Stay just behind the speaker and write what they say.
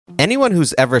Anyone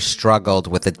who's ever struggled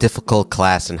with a difficult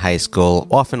class in high school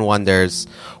often wonders,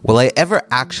 will I ever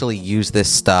actually use this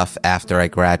stuff after I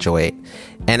graduate?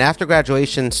 And after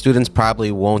graduation, students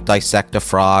probably won't dissect a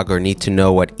frog or need to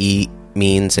know what E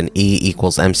means and E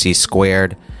equals MC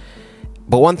squared.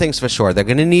 But one thing's for sure, they're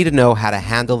going to need to know how to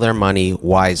handle their money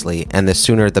wisely, and the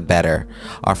sooner the better.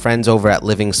 Our friends over at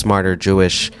Living Smarter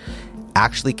Jewish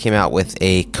actually came out with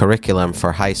a curriculum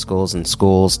for high schools and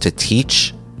schools to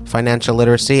teach financial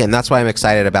literacy, and that's why I'm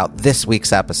excited about this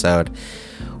week's episode.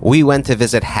 We went to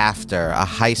visit HAFTR, a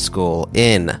high school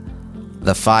in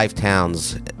the Five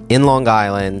Towns in Long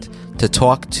Island, to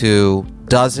talk to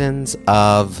dozens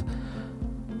of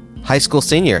high school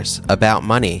seniors about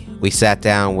money. We sat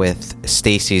down with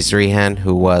Stacy Zrihan,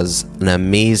 who was an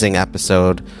amazing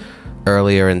episode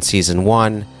earlier in season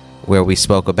 1, where we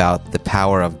spoke about the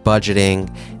power of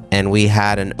budgeting. And we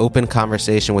had an open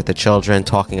conversation with the children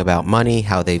talking about money,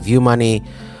 how they view money,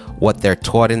 what they're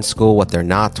taught in school, what they're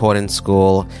not taught in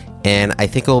school. And I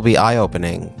think it will be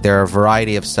eye-opening. There are a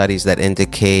variety of studies that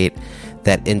indicate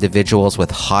that individuals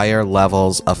with higher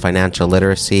levels of financial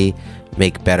literacy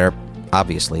make better,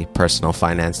 obviously, personal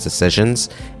finance decisions.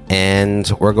 And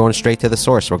we're going straight to the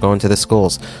source. We're going to the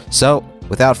schools. So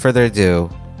without further ado,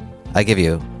 I give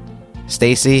you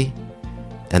Stacy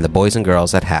and the boys and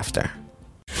girls at HAFTR.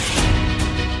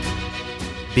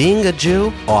 Being a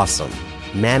Jew, awesome.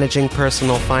 Managing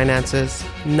personal finances,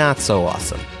 not so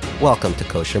awesome. Welcome to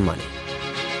Kosher Money.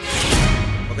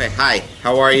 Okay, hi.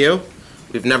 How are you?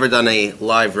 We've never done a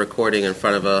live recording in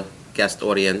front of a guest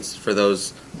audience. For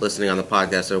those listening on the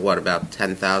podcast, there are, about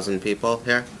 10,000 people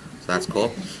here? So that's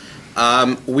cool.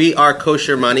 We are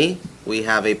Kosher Money. We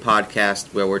have a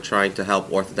podcast where we're trying to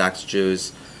help Orthodox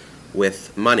Jews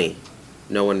with money.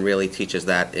 No one really teaches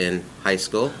that in high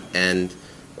school,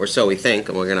 or so we think,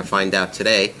 and we're going to find out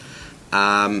today.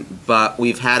 But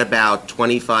we've had about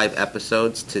 25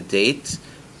 episodes to date.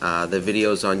 The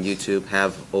videos on YouTube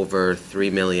have over 3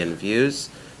 million views.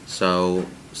 So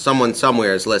someone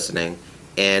somewhere is listening.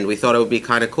 And we thought it would be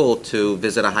kind of cool to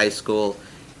visit a high school,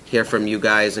 hear from you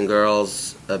guys and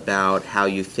girls about how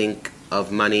you think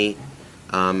of money,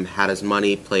 how does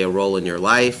money play a role in your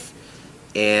life,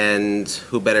 and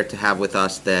who better to have with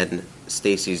us than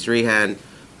Stacy Zrihan,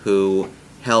 who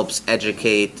helps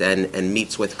educate and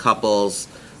meets with couples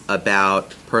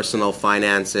about personal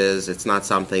finances. It's not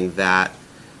something that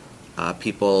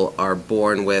people are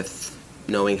born with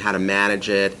knowing how to manage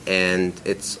it, and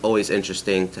it's always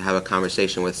interesting to have a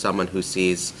conversation with someone who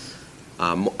sees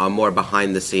a more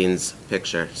behind-the-scenes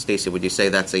picture. Stacy, would you say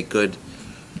that's a good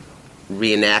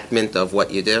reenactment of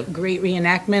what you do? Great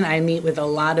reenactment. I meet with a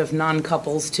lot of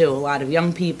non-couples, too, a lot of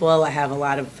young people. I have a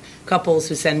lot of couples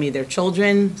who send me their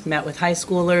children, met with high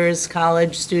schoolers,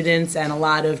 college students, and a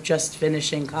lot of just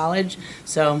finishing college.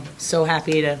 So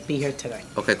happy to be here today.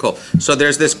 Okay, cool. So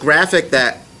there's this graphic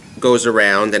that goes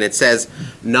around, and it says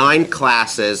 9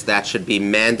 classes that should be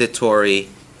mandatory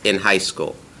in high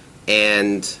school.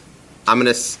 And I'm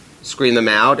going to screen them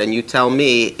out, and you tell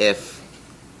me if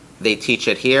they teach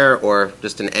it here or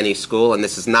just in any school. And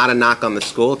this is not a knock on the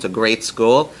school. It's a great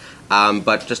school.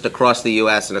 But just across the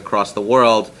U.S. and across the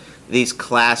world, these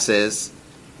classes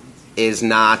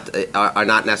are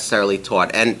not necessarily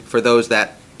taught. And for those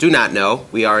that do not know,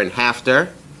 we are in HAFTR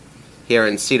here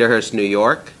in Cedarhurst, New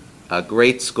York, a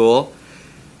great school.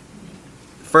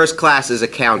 First class is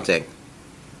accounting.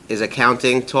 Is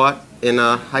accounting taught in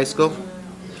a high school?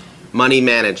 Money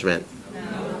management?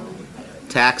 No.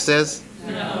 Taxes?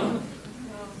 No.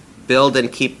 Build and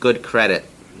keep good credit?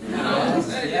 No.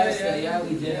 Yeah,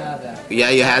 we did have that. Yeah,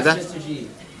 you had that? Mr. G.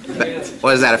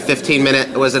 What is that, a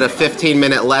 15-minute, was it a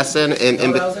 15-minute lesson? No,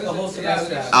 that was like a whole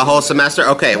semester. A whole semester?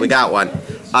 Okay, we got one.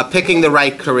 Picking the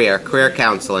right career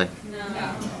counseling.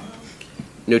 No.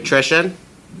 Nutrition?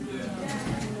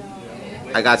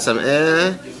 I got some,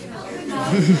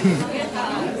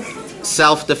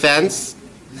 Self-defense?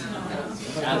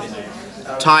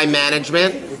 Time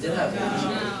management?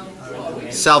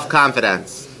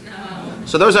 Self-confidence?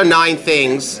 So those are 9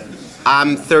 things.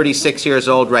 I'm 36 years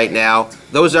old right now.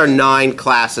 Those are 9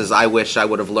 classes I wish I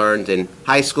would have learned in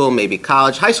high school, maybe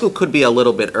college. High school could be a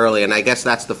little bit early, and I guess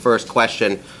that's the first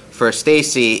question for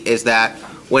Stacy, is that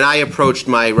when I approached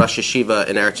my Rosh Yeshiva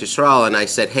in Eretz Yisrael and I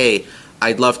said, hey,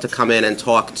 I'd love to come in and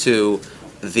talk to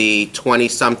the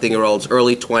 20-something-year-olds,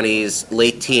 early 20s,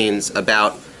 late teens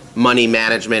about money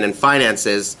management and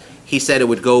finances, he said it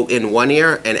would go in one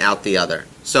ear and out the other.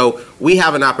 So we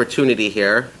have an opportunity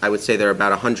here. I would say there are about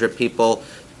 100 people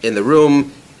in the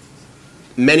room.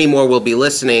 Many more will be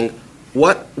listening.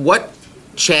 What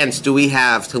chance do we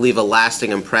have to leave a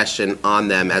lasting impression on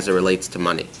them as it relates to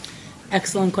money?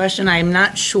 Excellent question. I'm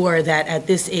not sure that at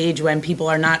this age, when people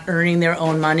are not earning their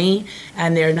own money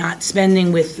and they're not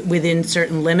spending within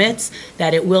certain limits,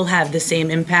 that it will have the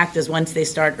same impact as once they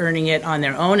start earning it on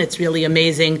their own. It's really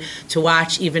amazing to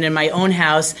watch, even in my own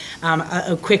house.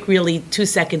 A quick, really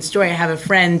 2-second story. I have a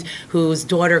friend whose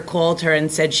daughter called her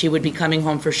and said she would be coming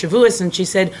home for Shavuos, and she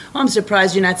said, "Oh, I'm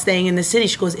surprised you're not staying in the city."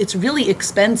 She goes, "It's really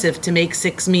expensive to make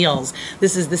 6 meals."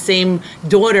 This is the same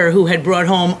daughter who had brought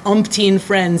home umpteen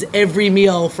friends every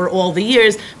meal for all the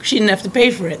years. She didn't have to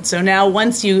pay for it. So now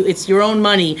once it's your own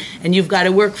money and you've got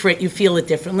to work for it, you feel it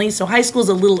differently. So high school's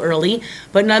a little early,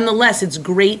 but nonetheless, it's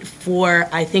great for,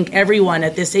 I think, everyone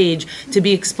at this age to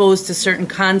be exposed to certain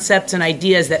concepts and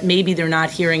ideas that maybe they're not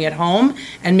hearing at home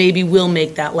and maybe will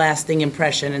make that lasting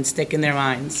impression and stick in their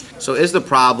minds. So is the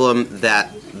problem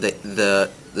that the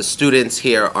students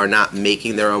here are not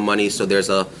making their own money, so there's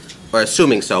or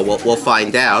assuming so, we'll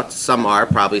find out. Some are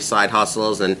probably side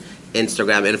hustles and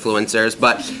Instagram influencers,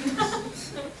 but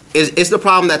is the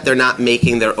problem that they're not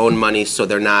making their own money, so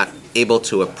they're not able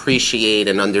to appreciate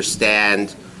and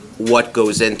understand what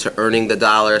goes into earning the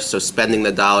dollar, so spending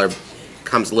the dollar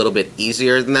comes a little bit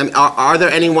easier than them?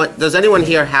 Does anyone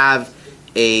here have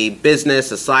a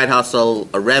business, a side hustle,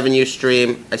 a revenue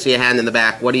stream? I see a hand in the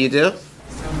back. What do you do?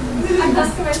 I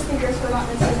customize sneakers for bat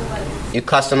mitzvahs and weddings. You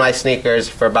customize sneakers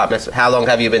for bat mitzvah. How long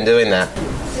have you been doing that?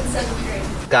 Since 7th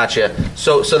grade. Gotcha.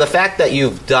 So the fact that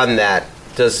you've done that,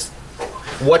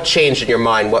 what changed in your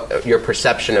mind, what your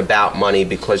perception about money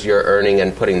because you're earning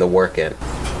and putting the work in?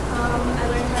 I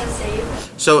learned how to save.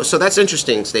 So that's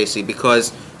interesting, Stacy,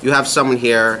 because you have someone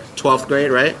here, 12th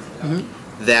grade, right?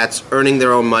 Mm-hmm. That's earning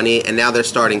their own money, and now they're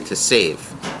starting to save.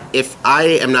 If I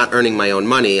am not earning my own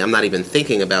money, I'm not even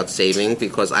thinking about saving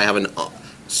because I have an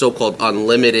so-called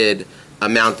unlimited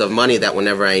amount of money that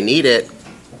whenever I need it,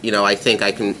 I think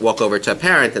I can walk over to a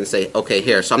parent and say, okay,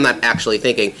 here. So I'm not actually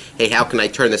thinking, hey, how can I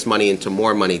turn this money into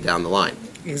more money down the line?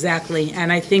 Exactly.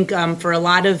 And I think for a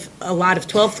lot of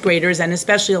 12th graders, and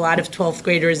especially a lot of 12th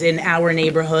graders in our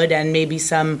neighborhood and maybe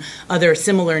some other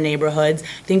similar neighborhoods,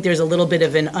 I think there's a little bit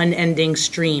of an unending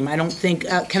stream. I don't think,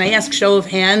 can I ask show of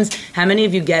hands, how many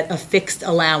of you get a fixed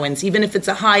allowance, even if it's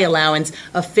a high allowance,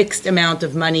 a fixed amount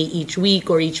of money each week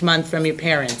or each month from your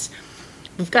parents?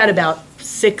 We've got about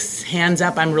 6 hands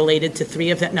up. I'm related to 3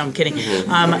 of them. No, I'm kidding.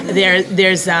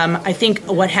 I think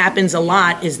what happens a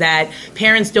lot is that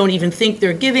parents don't even think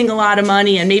they're giving a lot of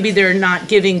money, and maybe they're not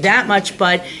giving that much,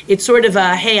 but it's sort of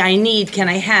a, hey, I need, can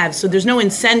I have? So there's no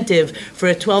incentive for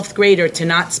a 12th grader to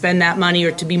not spend that money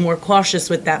or to be more cautious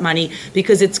with that money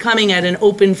because it's coming at an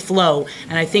open flow.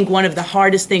 And I think one of the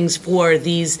hardest things for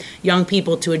these young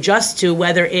people to adjust to,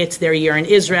 whether it's their year in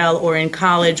Israel or in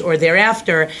college or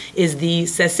thereafter, is the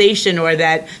cessation or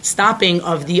that stopping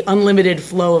of the unlimited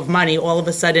flow of money. All of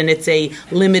a sudden it's a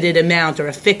limited amount or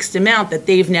a fixed amount that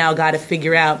they've now got to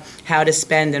figure out how to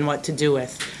spend and what to do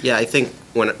with. Yeah, I think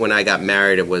when I got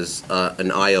married, it was an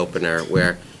eye-opener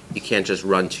where you can't just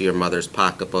run to your mother's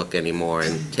pocketbook anymore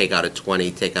and take out a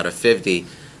 20, take out a 50.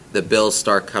 The bills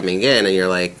start coming in and you're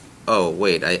like, oh,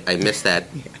 wait, I missed that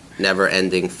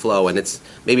never-ending flow. And it's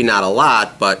maybe not a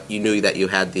lot, but you knew that you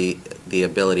had the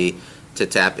ability to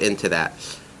tap into that.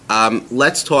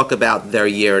 Let's talk about their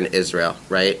year in Israel,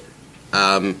 right?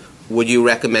 Would you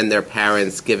recommend their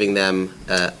parents giving them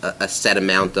a set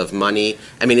amount of money?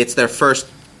 I mean, it's their first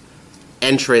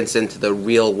entrance into the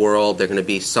real world. They're going to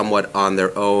be somewhat on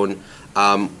their own.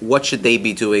 What should they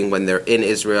be doing when they're in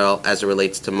Israel as it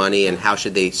relates to money, and how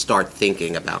should they start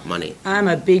thinking about money? I'm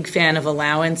a big fan of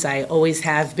allowance. I always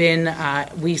have been.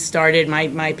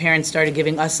 My parents started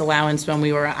giving us allowance when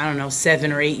we were,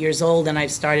 7 or 8 years old, and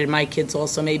I've started my kids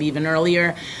also maybe even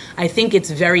earlier. I think it's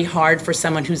very hard for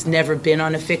someone who's never been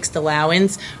on a fixed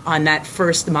allowance on that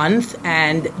first month,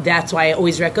 and that's why I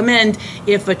always recommend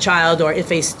if a child or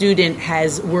if a student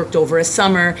has worked over a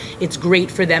summer, it's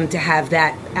great for them to have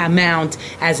that amount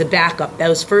as a backup.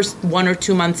 Those first 1 or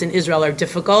 2 months in Israel are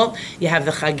difficult. You have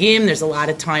the Chagim, there's a lot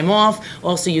of time off.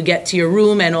 Also, you get to your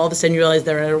room and all of a sudden you realize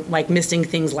there are missing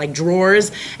things like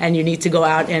drawers and you need to go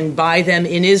out and buy them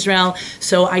in Israel.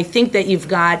 So I think that you've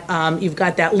got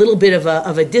that little bit of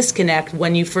a disconnect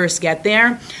when you first get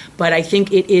there. But I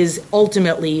think it is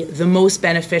ultimately the most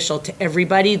beneficial to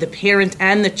everybody, the parent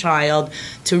and the child,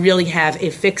 to really have a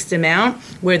fixed amount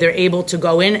where they're able to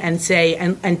go in and say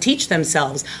and teach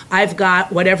themselves, I've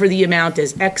got whatever the amount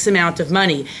is, X amount of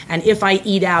money, and if I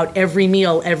eat out every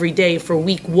meal every day for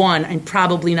week 1, I'm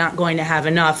probably not going to have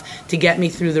enough to get me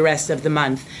through the rest of the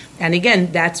month. And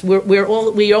again, that's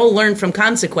we all learn from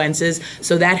consequences,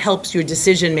 so that helps your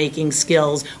decision-making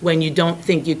skills when you don't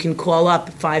think you can call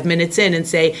up 5 minutes in and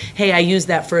say, hey, I used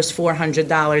that first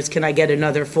 $400, can I get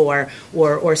another four,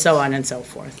 or so on and so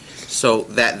forth. So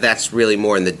that's really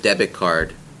more in the debit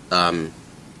card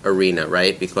arena,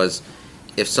 right? Because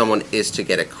if someone is to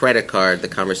get a credit card, the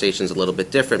conversation's a little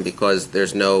bit different because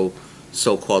there's no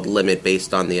so-called limit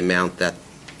based on the amount that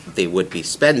they would be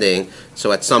spending.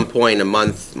 So at some point, a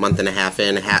month and a half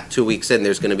in, 2 weeks in,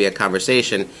 there's going to be a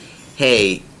conversation,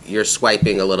 hey, you're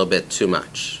swiping a little bit too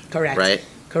much. Correct. Right?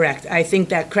 Correct. I think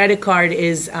that credit card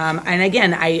is, and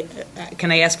again,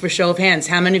 can I ask for show of hands,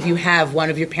 how many of you have one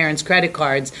of your parents' credit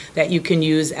cards that you can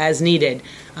use as needed?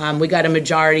 We got a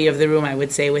majority of the room, I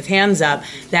would say, with hands up.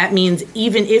 That means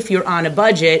even if you're on a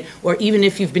budget or even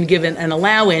if you've been given an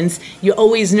allowance, you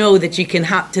always know that you can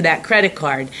hop to that credit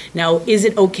card. Now, is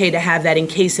it okay to have that in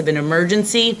case of an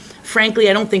emergency? Frankly,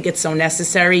 I don't think it's so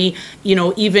necessary. You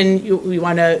know, even you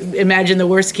want to imagine the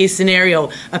worst case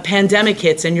scenario, a pandemic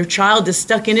hits and your child is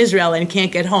stuck in Israel and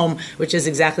can't get home, which is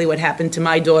exactly what happened to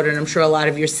my daughter and I'm sure a lot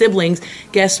of your siblings.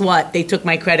 Guess what? They took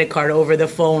my credit card over the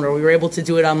phone or we were able to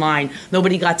do it online.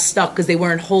 Nobody got stuck because they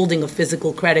weren't holding a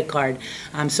physical credit card.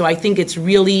 So I think it's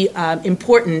really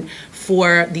important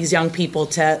for these young people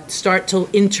to start to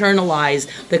internalize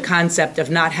the concept of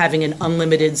not having an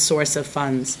unlimited source of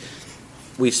funds.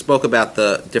 We spoke about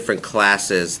the different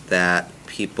classes that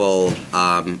people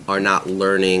are not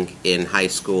learning in high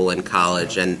school and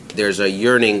college, and there's a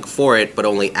yearning for it, but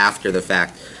only after the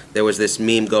fact. There was this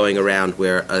meme going around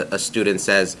where a student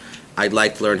says, I'd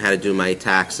like to learn how to do my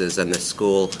taxes, and the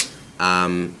school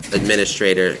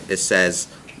administrator says,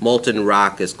 molten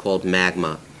rock is called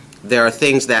magma. There are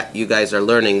things that you guys are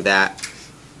learning that,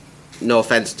 no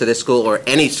offense to this school or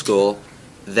any school,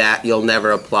 that you'll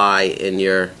never apply in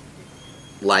your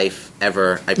life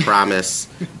ever, I promise.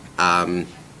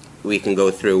 We can go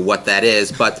through what that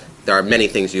is, but there are many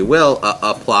things you will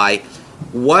apply.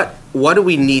 What do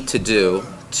we need to do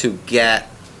to get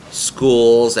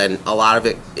schools, and a lot of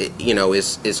it,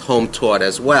 is home taught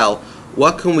as well.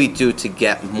 What can we do to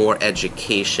get more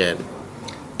education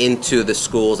into the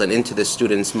schools and into the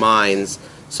students' minds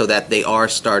so that they are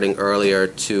starting earlier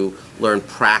to learn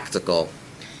practical?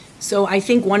 So I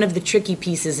think one of the tricky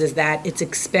pieces is that it's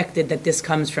expected that this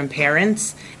comes from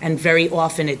parents, and very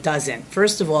often it doesn't.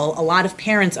 First of all, a lot of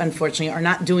parents, unfortunately, are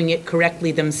not doing it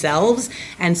correctly themselves,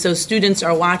 and so students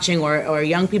are watching, or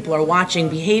young people are watching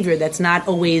behavior that's not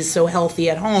always so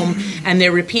healthy at home, and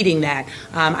they're repeating that.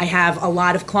 I have a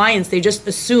lot of clients, they just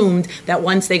assumed that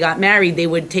once they got married, they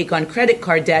would take on credit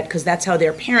card debt because that's how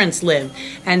their parents lived.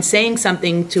 And saying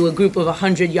something to a group of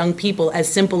 100 young people as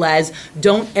simple as,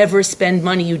 don't ever spend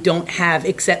money you don't have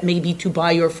except maybe to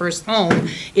buy your first home,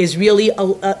 is really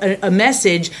a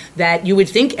message that you would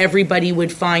think everybody would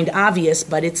find obvious,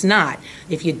 but it's not.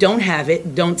 If you don't have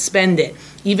it, don't spend it.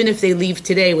 Even if they leave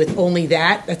today with only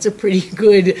that, that's a pretty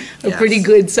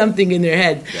good something in their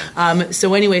head. Yeah.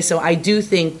 So I do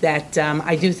think that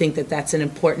that's an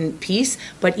important piece.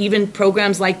 But even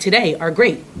programs like today are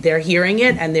great. They're hearing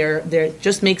it, and they're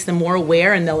just makes them more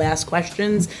aware, and they'll ask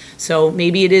questions. So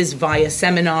maybe it is via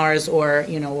seminars or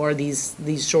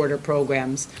these shorter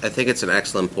programs. I think it's an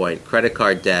excellent point. Credit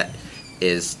card debt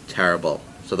is terrible.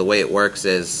 So the way it works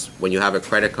is when you have a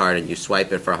credit card and you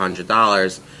swipe it for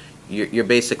 $100. You're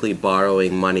basically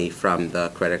borrowing money from the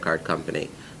credit card company.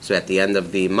 So at the end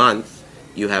of the month,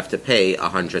 you have to pay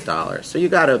 $100. So you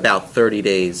got about 30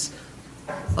 days,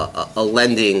 a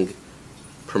lending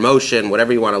promotion,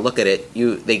 whatever you want to look at it.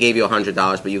 They gave you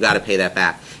 $100, but you got to pay that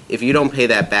back. If you don't pay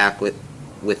that back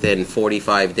within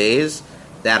 45 days,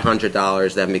 that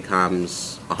 $100 then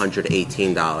becomes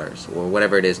 $118 or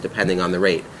whatever it is, depending on the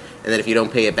rate. And then if you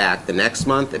don't pay it back the next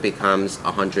month, it becomes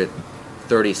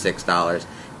 $136.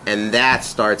 And that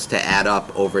starts to add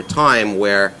up over time,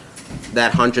 where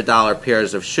that $100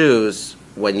 pairs of shoes,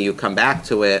 when you come back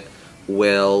to it,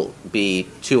 will be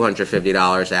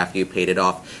 $250 after you paid it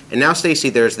off. And now, Stacy,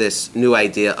 there's this new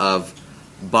idea of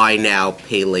buy now,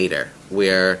 pay later,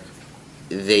 where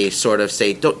they sort of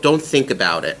say, don't think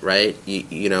about it, right?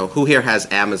 You know, who here has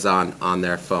Amazon on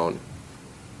their phone?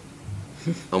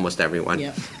 Almost everyone.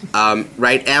 Yep.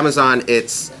 Right? Amazon,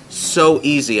 it's so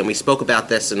easy, and we spoke about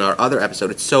this in our other episode,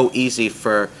 it's so easy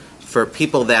for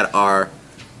people that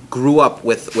grew up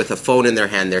with a phone in their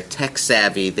hand, they're tech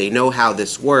savvy, they know how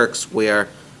this works, where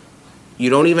you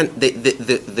don't even,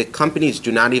 the companies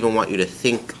do not even want you to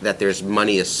think that there's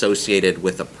money associated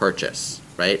with a purchase,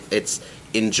 right? It's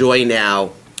enjoy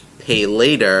now, pay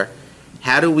later.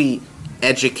 How do we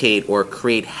educate or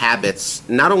create habits,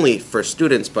 not only for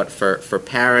students, but for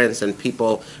parents and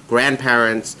people,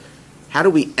 grandparents? How do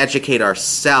we educate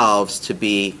ourselves to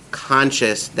be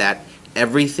conscious that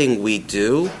everything we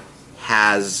do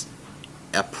has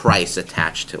a price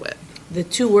attached to it? The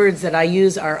two words that I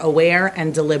use are aware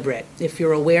and deliberate. If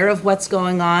you're aware of what's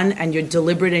going on and you're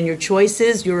deliberate in your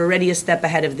choices, you're already a step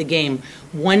ahead of the game.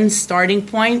 One starting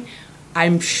point,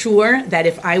 I'm sure that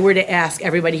if I were to ask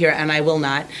everybody here, and I will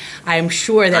not, I'm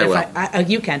sure that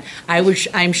you can.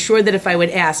 I'm sure that if I would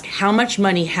ask, how much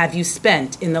money have you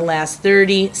spent in the last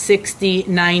 30, 60,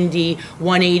 90,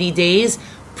 180 days?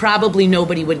 Probably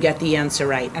nobody would get the answer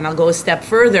right. And I'll go a step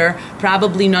further,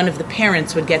 probably none of the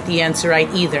parents would get the answer right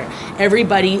either.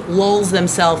 Everybody lulls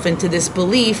themselves into this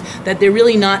belief that they're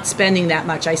really not spending that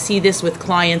much. I see this with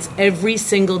clients every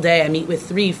single day. I meet with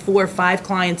 3, 4, 5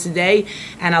 clients a day,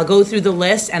 and I'll go through the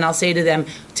list and I'll say to them,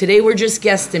 today we're just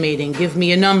guesstimating, give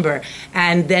me a number,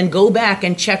 and then go back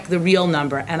and check the real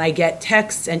number. And I get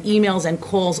texts and emails and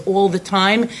calls all the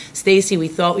time. Stacy, we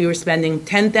thought we were spending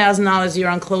 $10,000 a year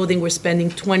on clothing, we're spending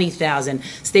 $20,000.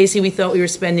 Stacy, we thought we were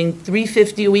spending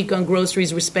 $350 a week on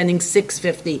groceries, we're spending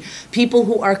 $650. People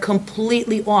who are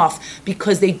completely off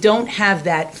because they don't have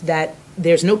that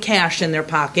there's no cash in their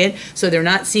pocket, so they're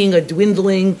not seeing a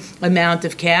dwindling amount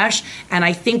of cash. And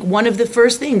I think one of the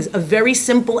first things, a very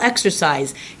simple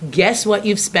exercise, guess what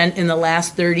you've spent in the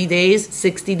last 30 days,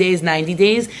 60 days, 90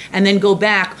 days, and then go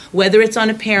back, whether it's on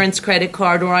a parent's credit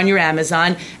card or on your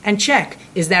Amazon, and check,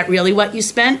 is that really what you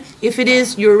spent? If it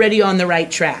is, you're already on the right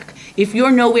track. If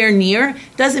you're nowhere near,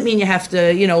 doesn't mean you have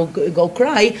to, go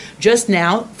cry. Just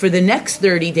now, for the next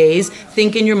 30 days,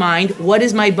 think in your mind, what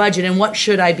is my budget and what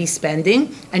should I be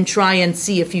spending? And try and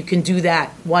see if you can do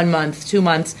that 1 month, 2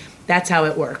 months. That's how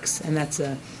it works. And that's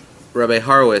Rabbi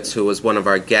Horowitz, who was one of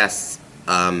our guests,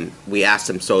 we asked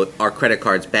him, so are credit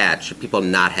cards bad? Should people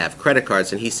not have credit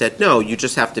cards? And he said, no, you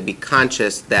just have to be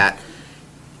conscious that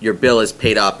your bill is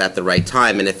paid up at the right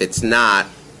time. And if it's not,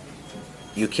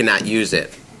 you cannot use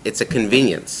it. It's a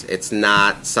convenience. It's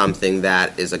not something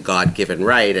that is a God-given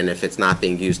right, and if it's not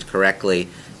being used correctly,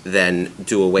 then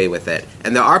do away with it.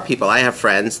 And there are people, I have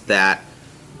friends that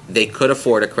they could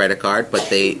afford a credit card, but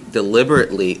they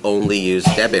deliberately only use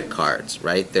debit cards,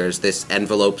 right? There's this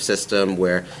envelope system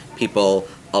where people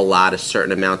allot a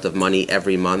certain amount of money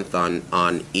every month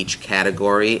on each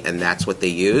category, and that's what they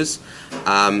use.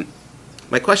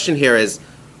 My question here is,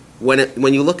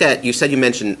 when you look at, you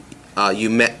mentioned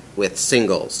you met with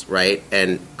singles, right,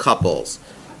 and couples.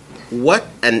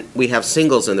 And we have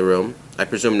singles in the room. I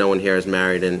presume no one here is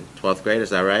married in 12th grade, is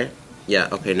that right? Yeah,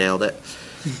 okay, nailed it.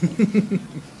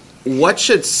 What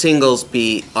should singles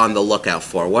be on the lookout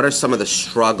for? What are some of the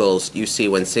struggles you see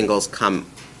when singles come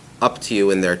up to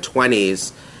you in their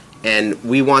 20s? And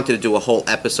we wanted to do a whole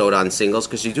episode on singles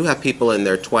because you do have people in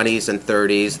their 20s and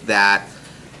 30s that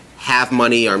have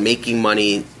money, are making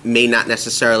money, may not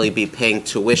necessarily be paying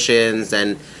tuitions,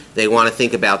 and they want to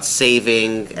think about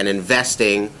saving and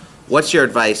investing. What's your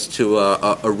advice to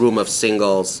a room of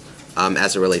singles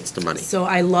as it relates to money? So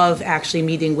I love actually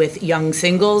meeting with young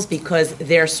singles because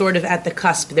they're sort of at the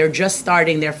cusp. They're just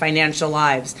starting their financial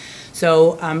lives.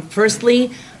 So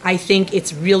firstly, I think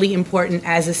it's really important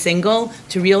as a single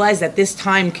to realize that this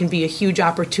time can be a huge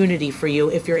opportunity for you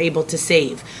if you're able to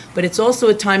save. But it's also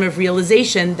a time of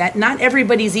realization that not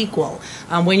everybody's equal.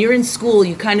 When you're in school,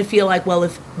 you kind of feel like, well,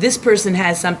 if this person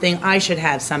has something, I should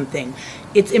have something.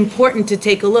 It's important to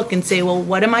take a look and say, well,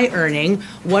 what am I earning?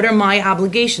 What are my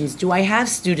obligations? Do I have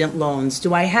student loans?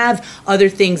 Do I have other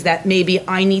things that maybe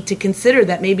I need to consider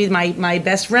that maybe my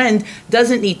best friend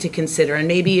doesn't need to consider? And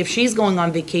maybe if she's going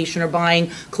on vacation or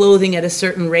buying clothing at a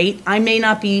certain rate, I may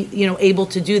not be, able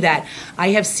to do that. I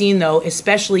have seen, though,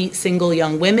 especially single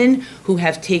young women who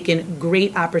have taken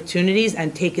great opportunities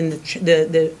and taken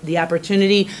the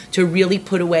opportunity to really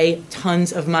put away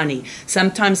tons of money.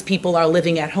 Sometimes people are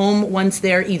living at home once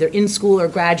they're either in school or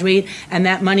graduate, and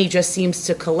that money just seems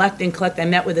to collect and collect. I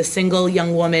met with a single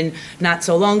young woman not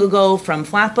so long ago from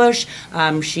Flatbush.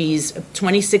 She's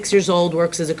 26 years old,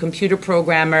 works as a computer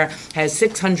programmer, has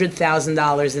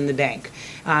 $600,000 in the bank.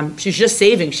 She's just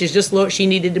saving. She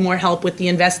needed more help with the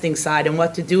investing side and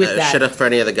what to do with that. Shidduch for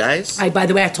any of the guys? By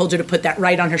the way, I told her to put that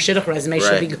right on her shidduch resume.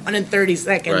 Right. She'll be gone in 30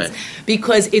 seconds. Right.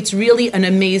 Because it's really an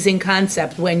amazing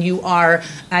concept when you are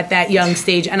at that young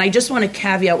stage. And I just want to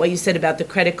caveat what you said about the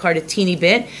credit card a teeny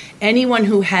bit. Anyone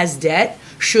who has debt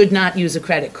should not use a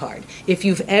credit card. If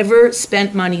you've ever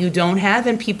spent money you don't have,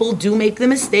 and people do make the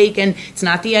mistake, and it's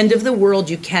not the end of the world,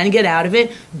 you can get out of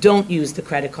it, don't use the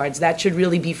credit cards. That should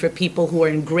really be for people who are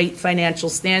in great financial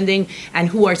standing and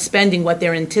who are spending what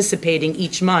they're anticipating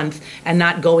each month and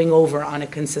not going over on a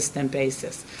consistent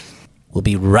basis. We'll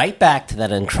be right back to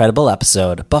that incredible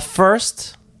episode, but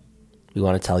first, we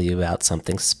want to tell you about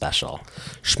something special.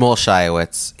 Shmuel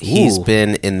Shaiowitz. He's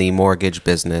been in the mortgage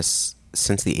business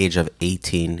since the age of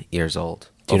 18 years old.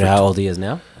 Do you know how old he is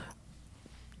now?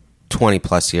 20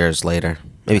 plus years later,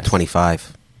 maybe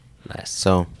 25. Nice.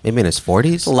 So maybe in his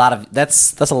 40s.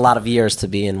 That's a lot of years to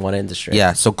be in one industry.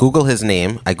 Yeah. So Google his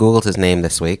name. I Googled his name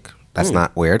this week. That's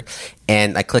not weird.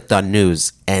 And I clicked on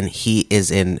news, and he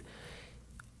is in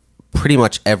pretty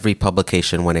much every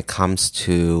publication when it comes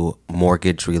to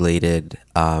mortgage related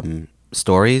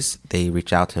stories. They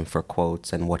reach out to him for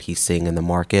quotes and what he's seeing in the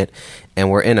market. And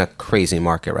we're in a crazy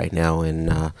market right now in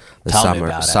the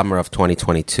summer of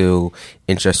 2022.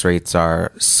 Interest rates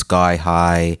are sky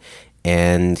high,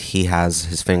 and he has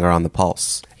his finger on the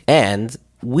pulse. And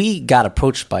we got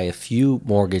approached by a few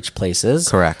mortgage places.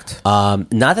 Correct. Not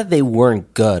that they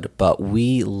weren't good, but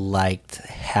we liked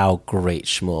how great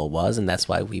Shmuel was, and that's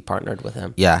why we partnered with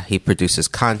him. Yeah, he produces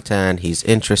content. He's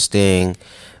interesting.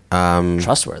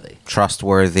 Trustworthy.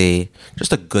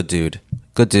 Just a good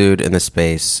dude in the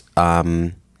space.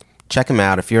 Check him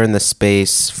out if you're in the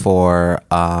space or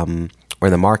in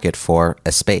the market for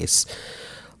a space.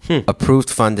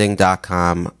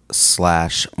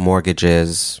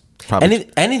 Approvedfunding.com/mortgages.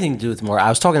 Anything to do with more. I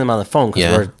was talking to him on the phone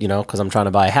because I'm trying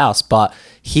to buy a house, but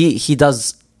he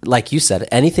does, like you said,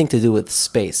 anything to do with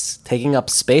space, taking up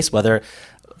space, whether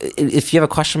if you have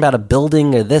a question about a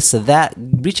building or this or that,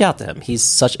 reach out to him. He's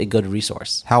such a good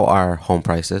resource. How are home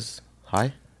prices?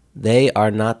 High? They are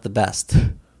not the best.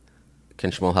 Can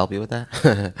Shmuel help you with that?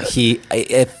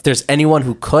 If there's anyone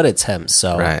who could, it's him.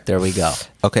 So right. There we go.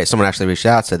 Okay, someone actually reached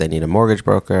out, said they need a mortgage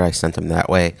broker. I sent them that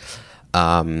way.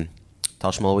 Tell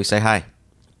Shmuel we say hi.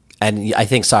 And I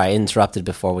think, sorry, I interrupted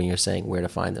before when you were saying where to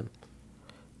find him.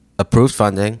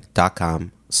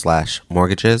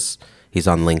 Approvedfunding.com/mortgages. He's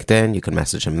on LinkedIn. You can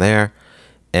message him there.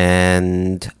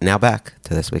 And now back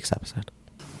to this week's episode.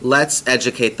 Let's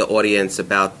educate the audience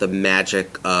about the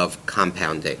magic of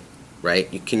compounding,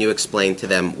 right? Can you explain to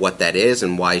them what that is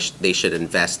and why they should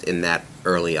invest in that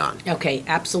early on? Okay,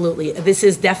 absolutely. This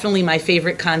is definitely my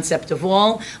favorite concept of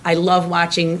all. I love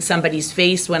watching somebody's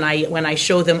face when I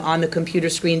show them on the computer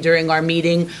screen during our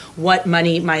meeting what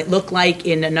money might look like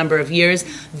in a number of years.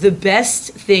 The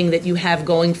best thing that you have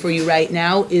going for you right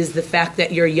now is the fact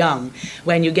that you're young.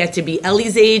 When you get to be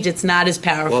Ellie's age, it's not as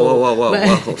powerful. Whoa.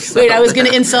 Wait, I was going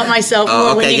to insult myself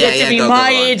more. Okay, when you get to be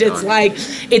my age, it's like,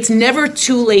 it's never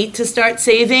too late to start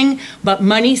saving, but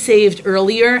money saved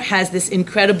earlier has this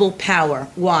incredible power.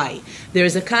 Why?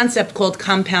 There's a concept called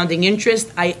compounding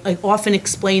interest. I often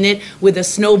explain it with a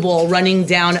snowball running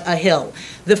down a hill.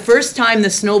 The first time the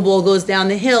snowball goes down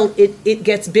the hill, it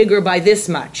gets bigger by this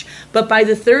much. But by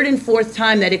the third and fourth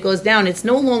time that it goes down, it's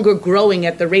no longer growing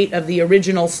at the rate of the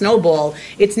original snowball.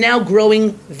 It's now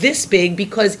growing this big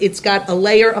because it's got a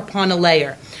layer upon a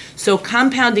layer. So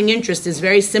compounding interest is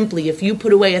very simply, if you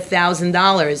put away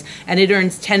 $1,000 and it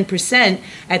earns 10%,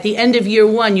 at the end of year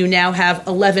one, you now have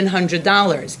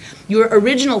 $1,100. Your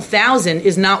original $1,000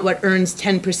 is not what earns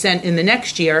 10% in the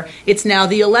next year. It's now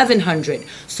the $1,100.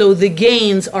 So the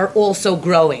gains are also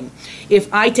growing. If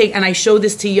I take, and I show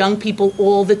this to young people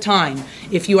all the time,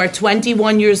 if you are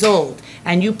 21 years old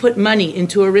and you put money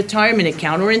into a retirement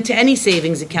account or into any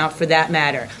savings account for that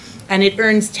matter, and it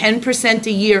earns 10%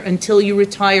 a year until you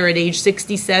retire at age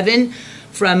 67,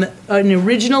 from an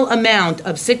original amount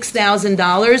of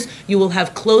 $6,000, you will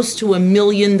have close to $1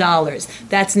 million.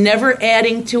 That's never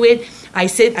adding to it. I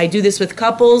do this with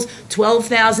couples,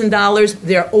 $12,000,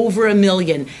 they're over $1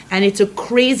 million. And it's a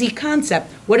crazy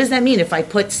concept. What does that mean? If I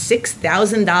put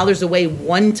 $6,000 away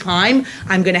one time,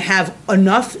 I'm going to have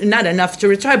enough, not enough to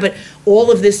retire, but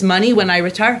all of this money when I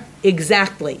retire?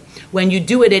 Exactly. When you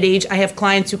do it at age, I have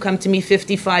clients who come to me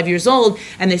 55 years old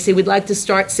and they say, we'd like to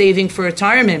start saving for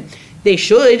retirement. They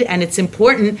should, and it's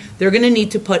important. They're going to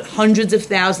need to put hundreds of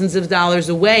thousands of dollars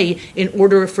away in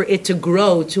order for it to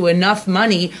grow to enough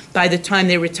money by the time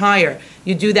they retire.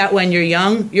 You do that when you're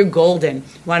young, you're golden.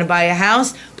 Want to buy a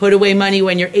house? Put away money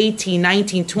when you're 18,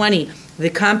 19, 20. The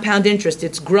compound interest,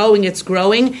 it's growing,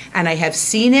 and I have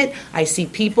seen it. I see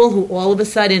people who all of a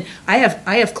sudden, I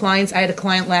have clients. I had a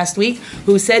client last week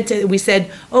who we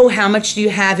said, oh, how much do you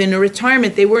have in a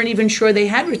retirement? They weren't even sure they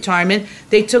had retirement.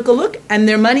 They took a look, and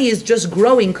their money is just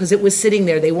growing because it was sitting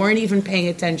there. They weren't even paying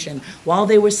attention while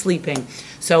they were sleeping.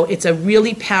 So it's a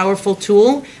really powerful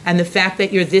tool, and the fact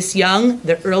that you're this young,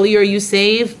 the earlier you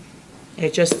save,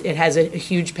 it has a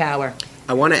huge power.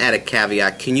 I want to add a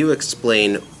caveat. Can you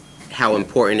explain how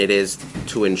important it is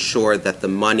to ensure that the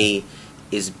money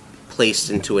is placed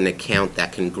into an account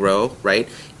that can grow, right?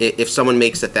 If someone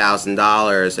makes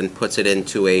 $1,000 and puts it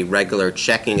into a regular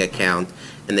checking account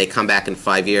and they come back in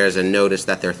 5 years and notice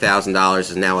that their $1,000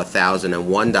 is now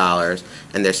 $1,001,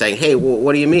 and they're saying, hey,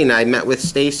 what do you mean? I met with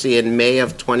Stacy in May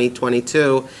of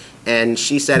 2022, and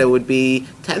she said it would be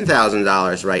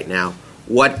 $10,000 right now.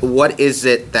 What is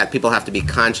it that people have to be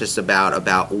conscious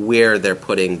about where they're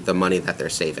putting the money that they're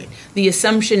saving? The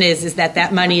assumption is that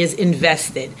that money is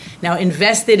invested. Now,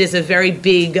 invested is a very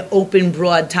big, open,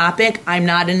 broad topic. I'm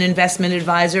not an investment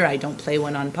advisor. I don't play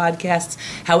one on podcasts.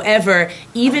 However,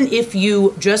 even if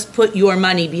you just put your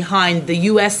money behind the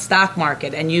U.S. stock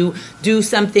market and you do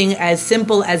something as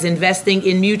simple as investing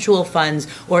in mutual funds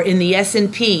or in the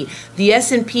S&P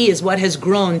is what has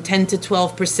grown 10 to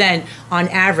 12% on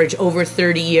average over 30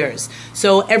 years.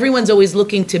 So everyone's always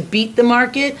looking to beat the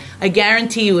market. I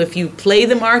guarantee you, if you play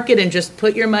the market and just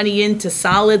put your money into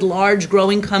solid, large,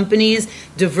 growing companies,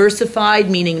 diversified,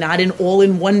 meaning not in all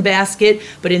in one basket,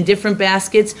 but in different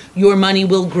baskets, your money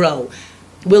will grow.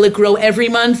 Will it grow every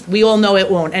month? We all know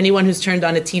it won't. Anyone who's turned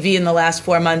on a TV in the last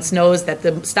 4 months knows that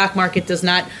the stock market does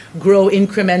not grow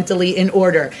incrementally in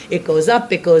order. It goes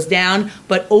up, it goes down,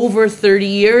 but over 30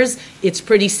 years, it's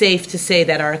pretty safe to say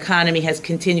that our economy has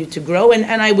continued to grow, and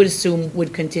I would assume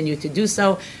would continue to do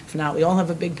so. If not, we all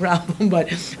have a big problem,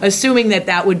 but assuming that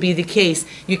that would be the case,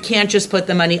 you can't just put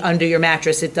the money under your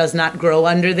mattress. It does not grow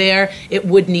under there. It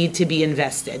would need to be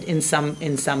invested in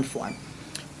some form.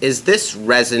 Is this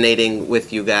resonating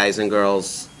with you guys and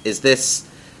girls? Is this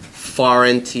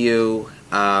foreign to you?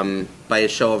 By a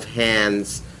show of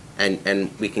hands,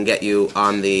 and we can get you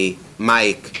on the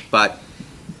mic, but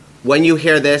when you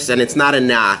hear this, and it's not a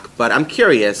knock, but I'm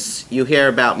curious, you hear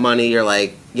about money, you're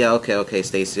like, yeah, okay,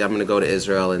 Stacy, I'm going to go to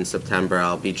Israel in September.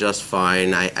 I'll be just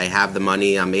fine. I have the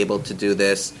money. I'm able to do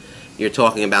this. You're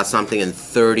talking about something in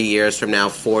 30 years from now,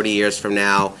 40 years from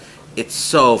now. It's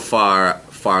so far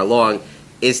along.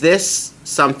 Is this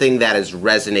something that is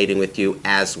resonating with you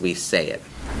as we say it?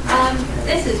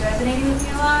 This is resonating with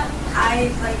me a lot. I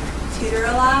tutor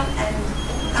a lot, and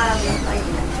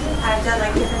I've done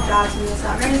different jobs in the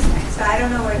summers, so I don't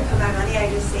know where to put my money.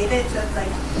 I just save it, so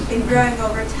it's been growing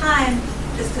over time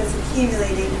just because it's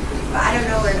accumulating, but I don't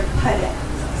know where to put it.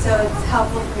 So it's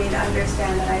helpful for me to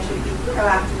understand that I should be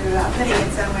proactive about putting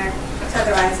it somewhere, so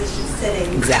otherwise it's just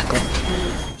sitting. Exactly.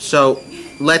 So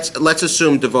let's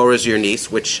assume Devorah is your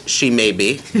niece, which she may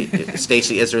be.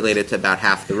 Stacy is related to about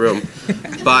half the room,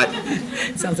 but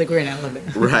sounds like we're in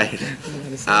elevator. Right.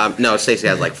 No, Stacy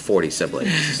has 40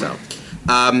 siblings. So,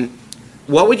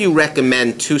 what would you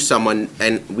recommend to someone?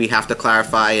 And we have to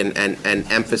clarify and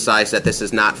emphasize that this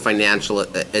is not financial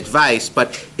advice.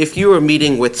 But if you were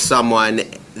meeting with someone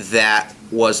that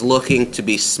was looking to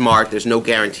be smart, there's no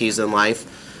guarantees in life.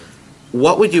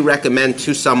 What would you recommend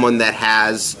to someone that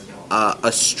has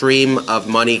a stream of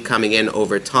money coming in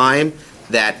over time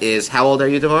that is, how old are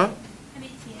you, Devorah? I'm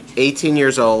 18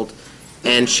 years old,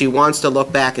 and she wants to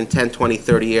look back in 10, 20,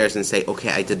 30 years and say, okay,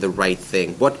 I did the right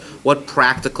thing. What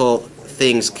practical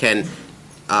things can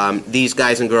these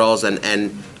guys and girls, and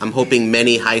I'm hoping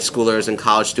many high schoolers and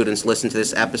college students listen to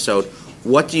this episode,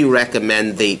 what do you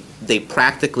recommend they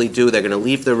practically do? They're going to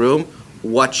leave the room.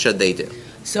 What should they do?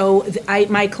 So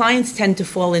my clients tend to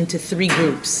fall into three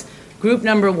groups. Group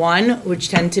number one, which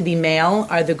tend to be male,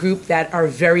 are the group that are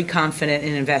very confident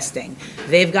in investing.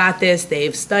 They've got this,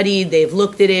 they've studied, they've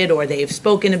looked at it, or they've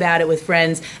spoken about it with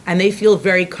friends, and they feel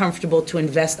very comfortable to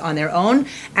invest on their own.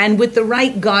 And with the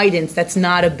right guidance, that's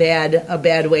not a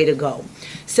bad way to go.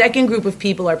 Second group of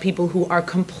people are people who are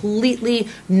completely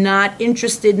not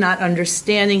interested, not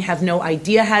understanding, have no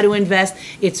idea how to invest.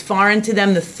 It's foreign to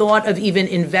them. The thought of even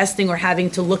investing or having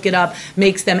to look it up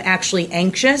makes them actually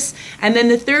anxious. And then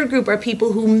the third group are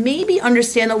people who maybe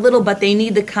understand a little, but they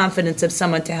need the confidence of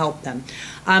someone to help them.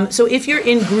 So if you're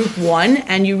in group one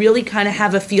and you really kind of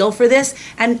have a feel for this,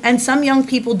 and some young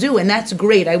people do, and that's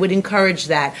great, I would encourage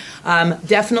that.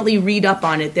 Definitely read up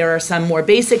on it. There are some more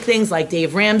basic things like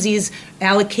Dave Ramsey's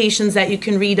allocations that you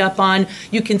can read up on.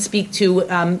 You can speak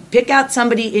to, pick out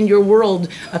somebody in your world,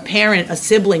 a parent, a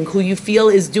sibling, who you feel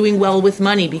is doing well with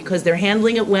money because they're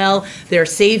handling it well, they're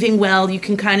saving well. You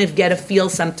can kind of get a feel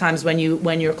sometimes when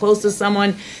you're close to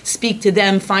someone. Speak to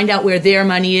them, find out where their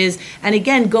money is, and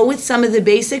again, go with some of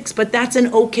the basics, but that's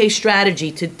an okay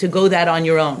strategy to go that on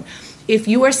your own. If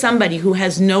you are somebody who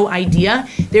has no idea,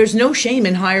 there's no shame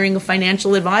in hiring a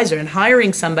financial advisor and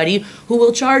hiring somebody who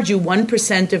will charge you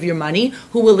 1% of your money,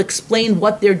 who will explain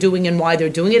what they're doing and why they're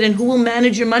doing it, and who will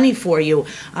manage your money for you.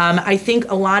 I think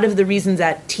a lot of the reasons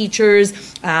that teachers,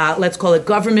 let's call it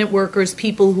government workers,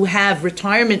 people who have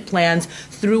retirement plans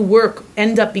through work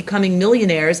end up becoming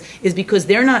millionaires is because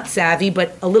they're not savvy,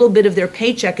 but a little bit of their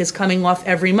paycheck is coming off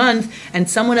every month and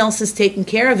someone else is taking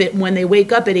care of it. And when they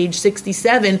wake up at age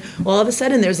 67, all of a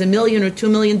sudden there's $1 million or $2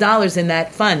 million in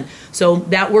that fund. So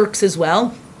that works as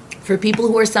well. For people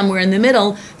who are somewhere in the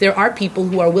middle, there are people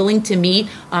who are willing to meet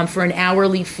for an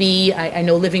hourly fee. I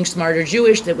know Living Smarter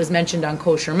Jewish, that was mentioned on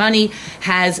Kosher Money,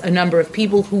 has a number of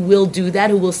people who will do that,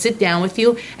 who will sit down with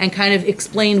you and kind of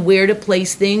explain where to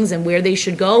place things and where they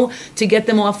should go to get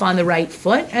them off on the right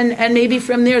foot. And maybe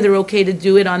from there, they're okay to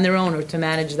do it on their own or to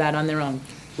manage that on their own.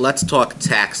 Let's talk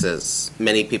taxes.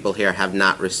 Many people here have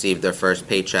not received their first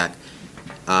paycheck.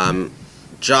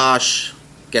 Josh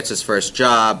gets his first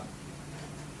job.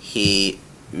 He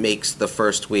makes the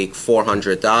first week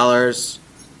 $400.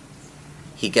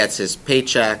 He gets his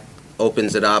paycheck,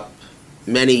 opens it up.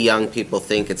 Many young people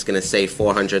think it's going to say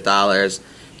 $400,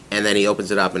 and then he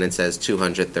opens it up and it says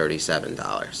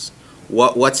 $237.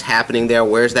 What's happening there?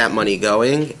 Where's that money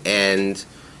going? And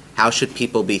how should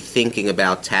people be thinking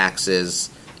about taxes,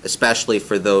 especially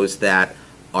for those that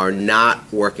are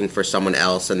not working for someone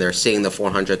else and they're seeing the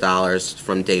 $400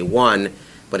 from day one,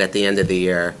 but at the end of the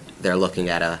year, they're looking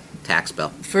at a tax bill?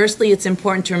 Firstly, it's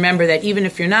important to remember that even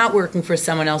if you're not working for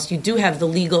someone else, you do have the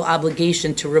legal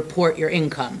obligation to report your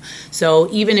income.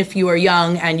 So even if you are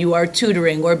young and you are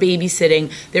tutoring or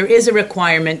babysitting, there is a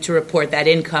requirement to report that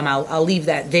income. I'll leave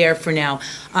that there for now.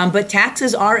 But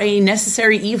taxes are a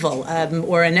necessary evil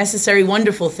or a necessary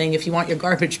wonderful thing if you want your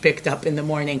garbage picked up in the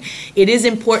morning. It is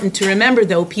important to remember,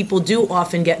 though, people do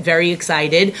often get very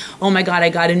excited. Oh my God, I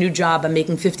got a new job. I'm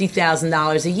making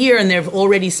 $50,000 a year, and they've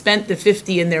already spent the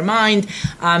 50 in their mind.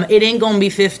 It ain't going to be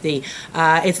 50.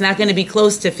 It's not going to be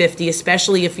close to 50,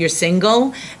 especially if you're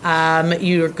single.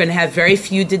 You're going to have very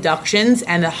few deductions,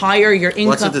 and the higher your income.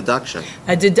 What's a deduction?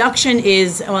 A deduction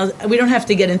is, well, we don't have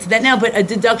to get into that now, but a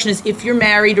deduction is if you're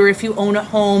married or if you own a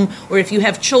home or if you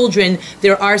have children,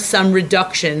 there are some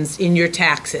reductions in your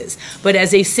taxes. But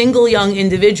as a single young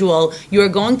individual, you are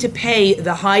going to pay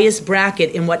the highest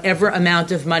bracket in whatever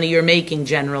amount of money you're making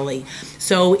generally.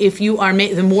 So if you are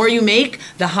the more you make,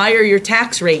 the higher your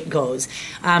tax rate goes.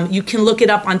 You can look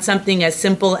it up on something as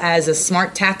simple as a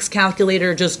smart tax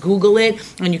calculator. Just Google it,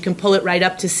 and you can pull it right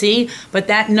up to see. But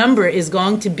that number is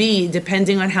going to be,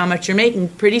 depending on how much you're making,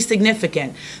 pretty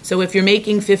significant. So if you're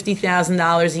making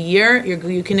 $50,000 a year,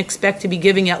 you can expect to be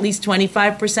giving at least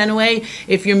 25% away.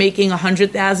 If you're making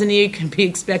 $100,000 a year, you can be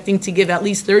expecting to give at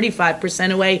least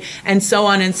 35% away, and so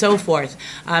on and so forth.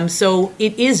 So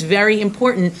it is very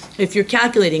important if you're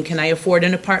calculating, can I afford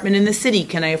an apartment in the city?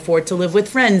 Can I afford to live with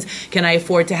friends? Can I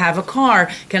afford to have a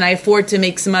car? Can I afford to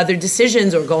make some other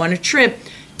decisions or go on a trip?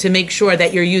 To make sure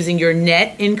that you're using your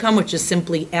net income, which is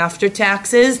simply after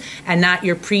taxes, and not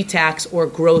your pre-tax or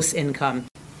gross income.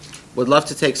 Would love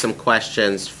to take some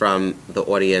questions from the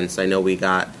audience. I know we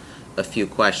got a few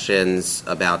questions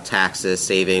about taxes,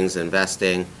 savings,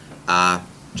 investing.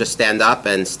 Just stand up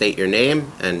and state your name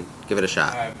and give it a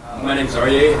shot. Hi, my name's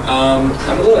Aryeh.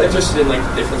 I'm a little interested in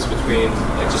the difference between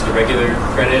just a regular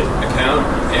credit account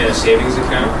and a savings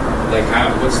account.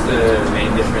 What's the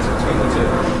main difference between the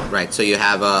two? Right. So you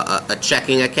have a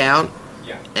checking account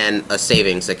and a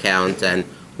savings account, and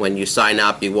when you sign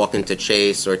up, you walk into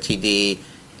Chase or TD,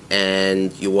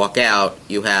 and you walk out,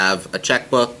 you have a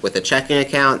checkbook with a checking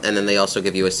account, and then they also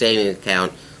give you a savings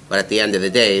account. But at the end of the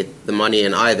day, the money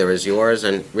in either is yours,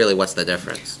 and really, what's the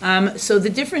difference? So the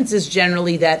difference is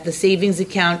generally that the savings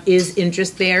account is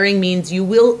interest-bearing, means you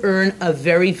will earn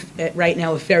right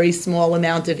now, a very small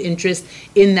amount of interest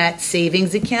in that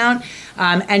savings account,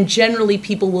 and generally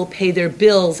people will pay their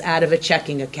bills out of a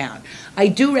checking account. I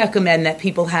do recommend that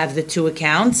people have the two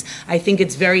accounts. I think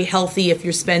it's very healthy if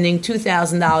you're spending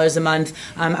 $2,000 a month.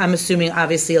 I'm assuming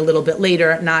obviously a little bit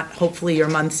later, not hopefully your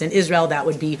months in Israel. That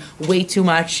would be way too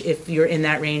much. If you're in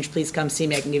that range, please come see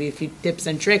me. I can give you a few tips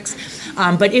and tricks.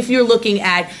 But if you're looking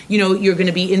at, you're going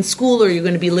to be in school or you're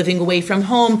going to be living away from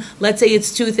home, let's say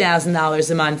it's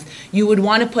 $2,000 a month, you would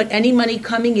want to put any money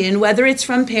coming in, whether it's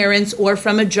from parents or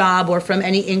from a job or from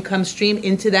any income stream,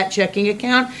 into that checking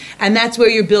account, and that's where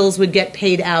your bills would get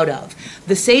paid out of.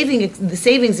 The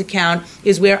savings account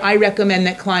is where I recommend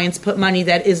that clients put money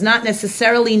that is not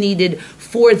necessarily needed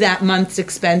for that month's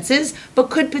expenses, but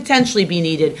could potentially be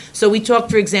needed. So we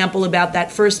talked, for example, about that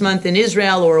first month in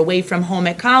Israel or away from home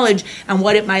at college and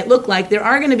what it might look like. There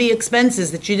are going to be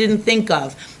expenses that you didn't think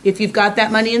of. If you've got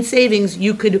that money in savings,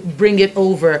 you could bring it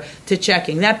over to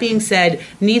checking. That being said,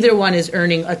 neither one is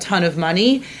earning a ton of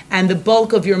money, and the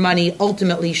bulk of your money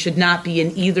ultimately should not be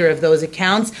in either of those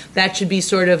accounts. That that should be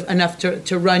sort of enough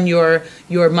to run your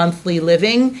monthly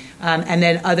living, and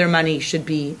then other money should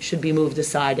be moved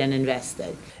aside and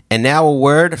invested. And now a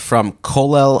word from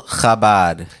Kollel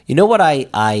Chabad. You know what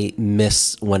I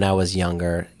miss when I was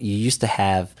younger? You used to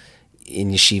have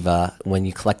in yeshiva, when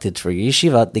you collected for your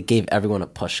yeshiva, they gave everyone a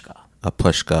pushka. A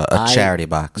pushka, a charity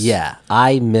box. Yeah,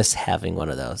 I miss having one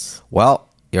of those. Well,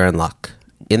 you're in luck.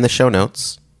 In the show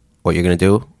notes, what you're going to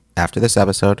do after this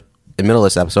episode, in the middle of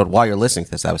this episode, while you're listening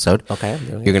to this episode, okay,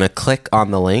 you're going to click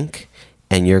on the link,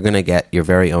 and you're going to get your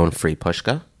very own free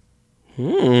pushka.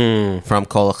 From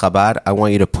Kollel Chabad. I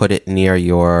want you to put it near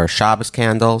your Shabbos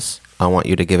candles. I want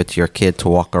you to give it to your kid to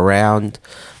walk around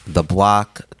the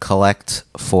block, collect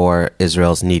for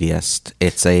Israel's neediest.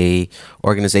 It's a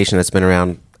organization that's been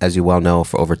around, as you well know,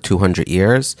 for over 200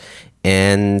 years,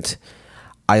 and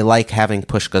I like having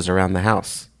pushkas around the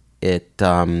house. It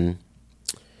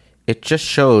just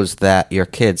shows that your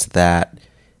kids that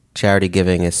charity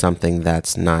giving is something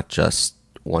that's not just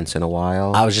once in a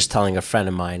while. I was just telling a friend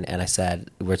of mine, and I said,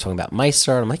 we're talking about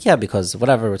Meiser. I'm like, yeah, because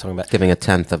whatever, we're talking about giving a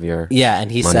tenth of your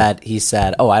and he money.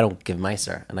 said, oh, I don't give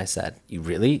Meiser. And I said,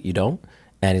 you don't?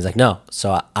 And he's like, no.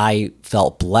 So I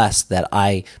felt blessed that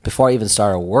before I even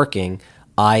started working,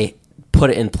 I put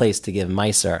it in place to give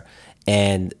Meiser.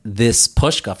 And this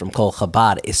pushka from Kollel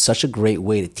Chabad is such a great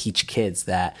way to teach kids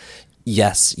that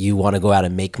yes, you want to go out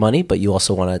and make money, but you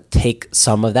also want to take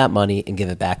some of that money and give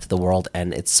it back to the world.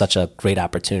 And it's such a great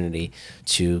opportunity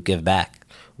to give back.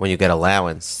 When you get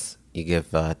allowance, you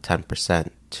give 10%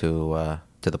 to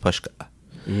the pushka.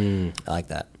 I like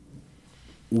that.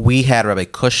 We had Rabbi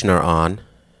Kushner on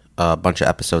a bunch of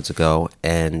episodes ago,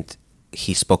 and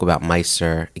he spoke about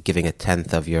Meiser giving a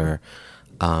tenth of your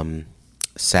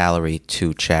salary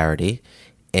to charity.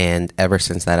 And ever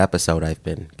since that episode, I've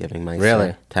been giving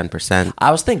Meiser 10%.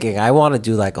 I was thinking I want to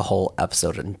do like a whole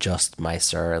episode on just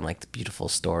Meiser and like the beautiful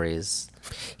stories.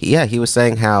 Yeah, he was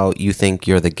saying how you think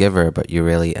you're the giver, but you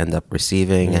really end up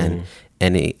receiving, and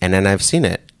then I've seen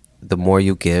it. The more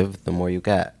you give, the more you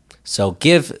get. So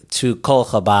give to Kollel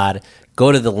Chabad.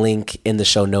 Go to the link in the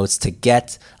show notes to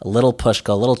get a little pushka,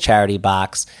 a little charity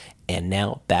box. And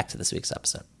now back to this week's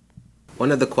episode.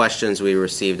 One of the questions we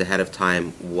received ahead of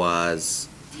time was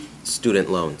student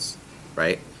loans,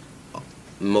 right?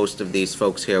 Most of these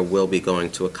folks here will be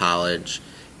going to a college,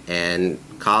 and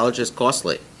college is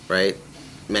costly, right?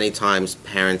 Many times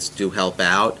parents do help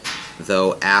out,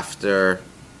 though after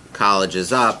college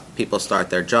is up, people start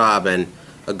their job, and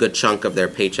a good chunk of their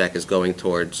paycheck is going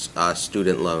towards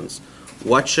student loans.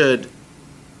 What should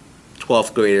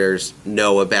 12th graders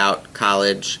know about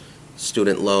college,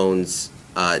 student loans,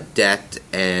 debt,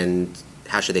 and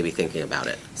how should they be thinking about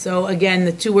it? So again,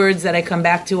 the two words that I come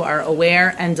back to are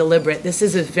aware and deliberate. This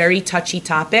is a very touchy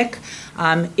topic.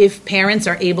 If parents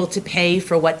are able to pay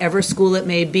for whatever school it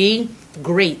may be,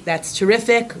 great. That's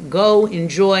terrific. Go,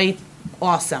 enjoy,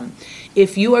 awesome.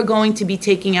 If you are going to be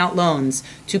taking out loans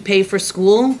to pay for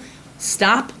school,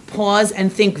 stop, pause,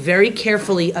 and think very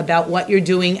carefully about what you're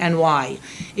doing and why.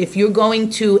 If you're going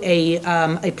to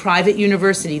a private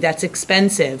university that's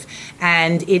expensive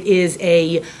and it is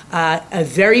a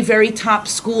very, very top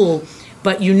school,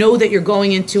 but you know that you're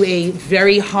going into a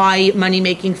very high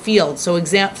money-making field. So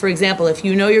for example, if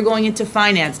you know you're going into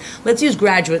finance, let's use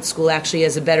graduate school actually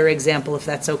as a better example, if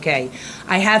that's okay.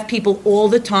 I have people all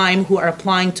the time who are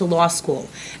applying to law school,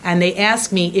 and they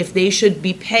ask me if they should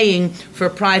be paying for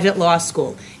private law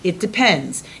school. It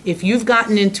depends. If you've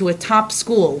gotten into a top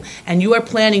school and you are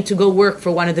planning to go work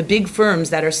for one of the big firms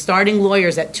that are starting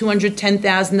lawyers at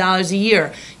 $210,000 a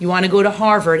year, you want to go to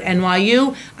Harvard,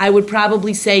 NYU, I would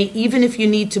probably say even if you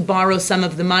need to borrow some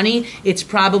of the money, it's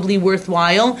probably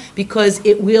worthwhile because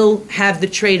it will have the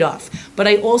trade-off. But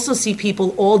I also see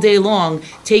people all day long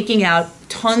taking out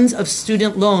tons of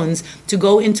student loans to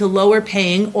go into lower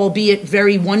paying, albeit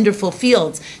very wonderful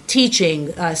fields,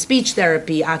 teaching, speech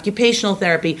therapy, occupational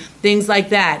therapy, things like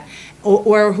that,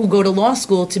 or who go to law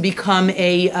school to become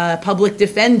a public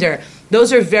defender.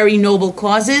 Those are very noble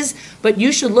causes, but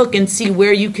you should look and see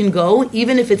where you can go,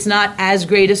 even if it's not as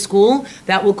great a school,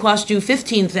 that will cost you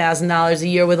 $15,000 a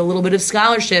year with a little bit of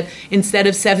scholarship instead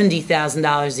of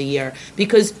 $70,000 a year,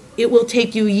 because it will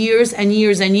take you years and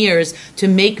years and years to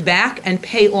make back and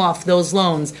pay off those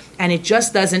loans, and it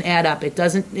just doesn't add up. It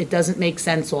doesn't make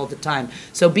sense all the time.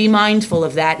 So be mindful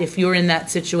of that if you're in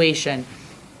that situation.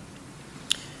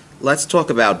 Let's talk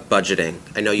about budgeting.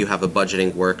 I know you have a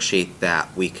budgeting worksheet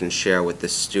that we can share with the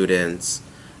students.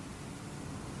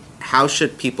 How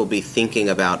should people be thinking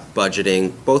about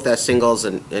budgeting, both as singles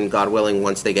and God willing,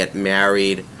 once they get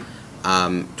married?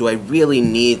 Do I really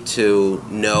need to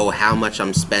know how much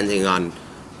I'm spending on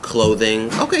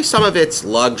clothing. Okay, some of it's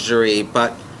luxury,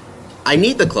 but I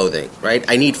need the clothing, right?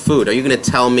 I need food. Are you going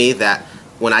to tell me that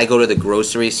when I go to the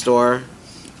grocery store,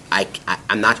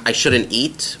 I shouldn't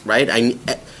eat, right?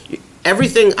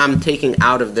 Everything I'm taking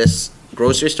out of this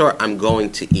grocery store, I'm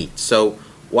going to eat. So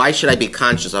why should I be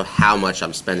conscious of how much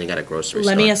I'm spending at a grocery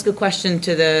store? Let me ask a question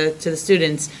to the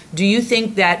students. Do you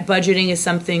think that budgeting is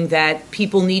something that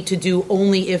people need to do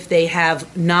only if they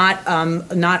have not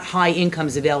high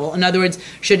incomes available? In other words,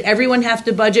 should everyone have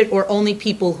to budget, or only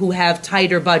people who have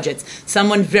tighter budgets?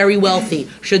 Someone very wealthy,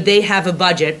 should they have a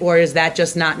budget, or is that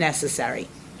just not necessary?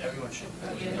 Everyone should.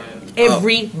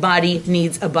 Everybody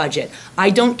needs a budget. I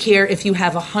don't care if you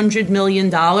have $100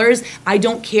 million. I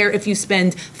don't care if you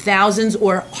spend thousands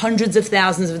or hundreds of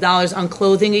thousands of dollars on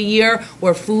clothing a year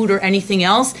or food or anything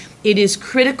else. It is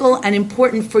critical and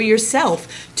important for yourself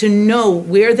to know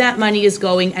where that money is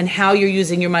going and how you're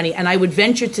using your money. And I would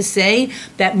venture to say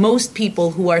that most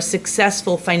people who are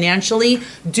successful financially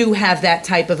do have that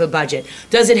type of a budget.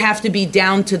 Does it have to be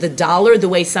down to the dollar, the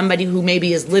way somebody who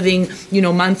maybe is living,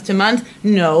 month to month?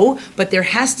 No, but there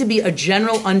has to be a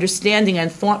general understanding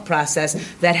and thought process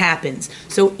that happens.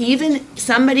 So even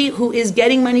somebody who is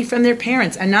getting money from their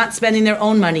parents and not spending their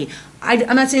own money,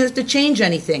 I'm not saying you have to change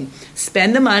anything.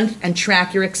 Spend the month and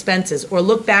track your expenses, or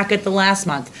look back at the last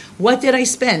month. What did I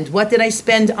spend? What did I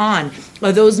spend on?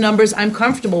 Are those numbers I'm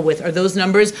comfortable with? Are those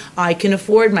numbers I can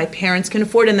afford, my parents can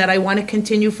afford, and that I want to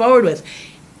continue forward with?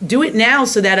 Do it now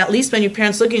so that at least when your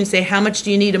parents look at you and say, how much do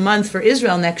you need a month for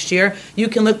Israel next year? You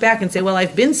can look back and say, well,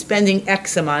 I've been spending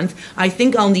X a month. I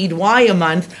think I'll need Y a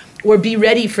month. Or be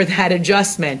ready for that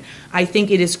adjustment. I think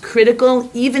it is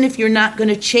critical, even if you're not going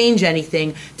to change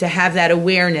anything, to have that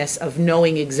awareness of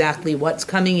knowing exactly what's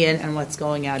coming in and what's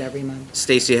going out every month.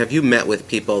 Stacey, have you met with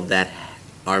people that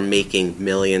are making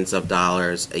millions of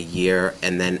dollars a year,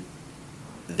 and then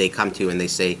they come to you and they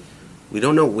say, we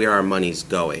don't know where our money's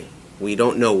going. We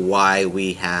don't know why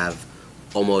we have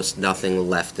almost nothing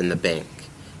left in the bank.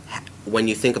 When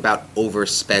you think about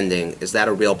overspending, is that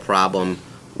a real problem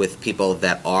with people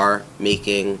that are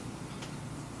making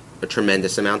a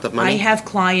tremendous amount of money? I have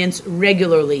clients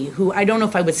regularly who, I don't know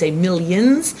if I would say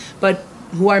millions, but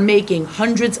who are making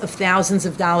hundreds of thousands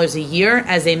of dollars a year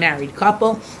as a married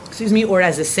couple, or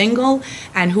as a single,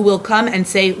 and who will come and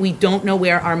say, we don't know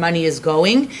where our money is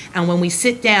going. And when we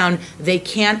sit down, they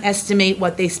can't estimate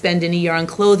what they spend in a year on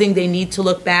clothing. They need to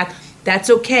look back.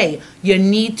 That's okay. You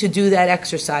need to do that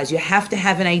exercise. You have to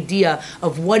have an idea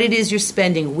of what it is you're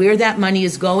spending, where that money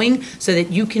is going, so that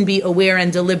you can be aware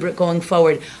and deliberate going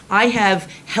forward. I have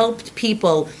helped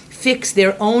people fix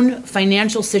their own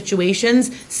financial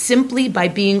situations simply by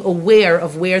being aware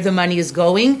of where the money is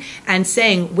going and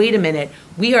saying, wait a minute,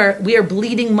 we are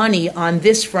bleeding money on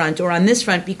this front or on this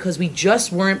front because we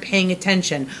just weren't paying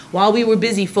attention. While we were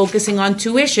busy focusing on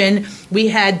tuition,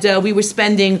 we were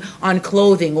spending on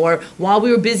clothing, or while we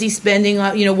were busy spending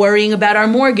on, worrying about our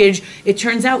mortgage, it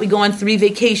turns out we go on 3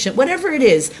 vacations. Whatever it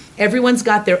is, everyone's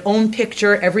got their own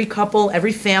picture. Every couple,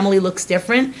 every family looks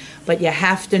different, but you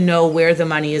have to know where the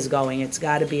money is going. It's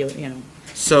got to be,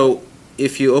 So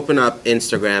if you open up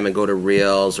Instagram and go to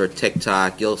Reels or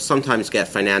TikTok, you'll sometimes get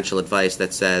financial advice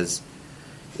that says,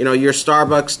 your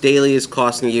Starbucks daily is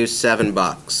costing you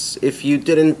 $7. If you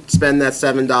didn't spend that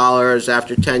 $7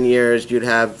 after 10 years, you'd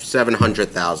have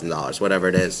 $700,000, whatever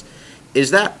it is. Is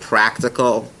that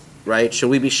practical, right? Should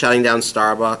we be shutting down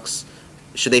Starbucks?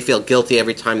 Should they feel guilty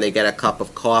every time they get a cup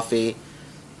of coffee?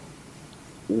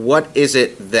 What is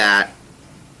it that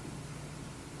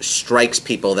strikes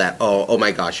people that, oh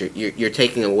my gosh, you're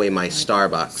taking away my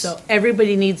Starbucks? So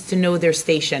everybody needs to know their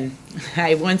station.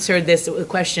 I once heard this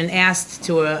question asked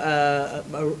to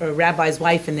a rabbi's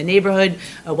wife in the neighborhood,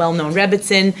 a well-known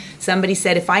Rebbitzin. Somebody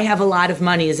said, if I have a lot of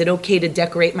money, is it okay to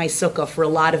decorate my sukkah for a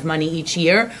lot of money each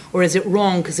year? Or is it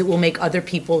wrong because it will make other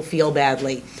people feel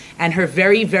badly? And her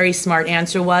very, very smart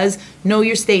answer was, know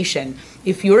your station.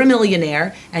 If you're a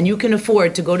millionaire and you can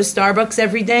afford to go to Starbucks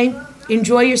every day,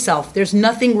 enjoy yourself. There's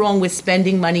nothing wrong with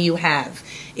spending money you have.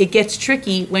 It gets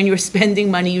tricky when you're spending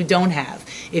money you don't have.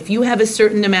 If you have a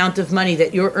certain amount of money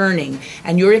that you're earning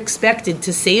and you're expected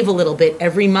to save a little bit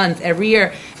every month, every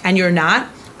year, and you're not,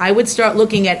 I would start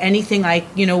looking at anything I,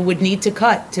 would need to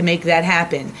cut to make that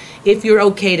happen. If you're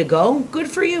okay to go, good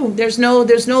for you. There's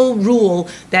no rule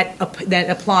that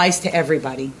applies to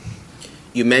everybody.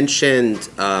 You mentioned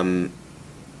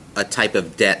a type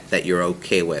of debt that you're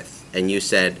okay with, and you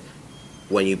said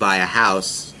when you buy a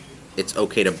house, it's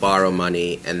okay to borrow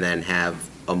money and then have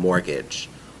a mortgage.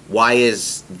 Why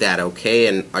is that okay?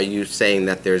 And are you saying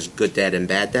that there's good debt and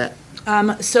bad debt?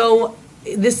 So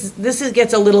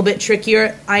gets a little bit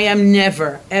trickier. I am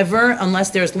never, ever, unless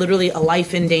there's literally a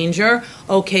life in danger,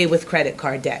 okay with credit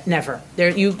card debt. Never.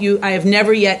 I have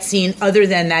never yet seen, other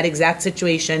than that exact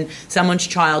situation, someone's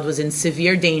child was in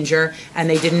severe danger and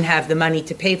they didn't have the money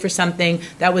to pay for something.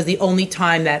 That was the only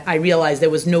time that I realized there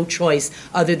was no choice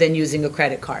other than using a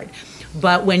credit card.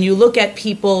 But when you look at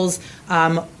people's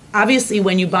obviously,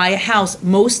 when you buy a house,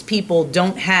 most people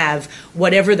don't have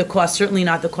whatever the cost, certainly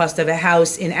not the cost of a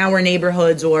house in our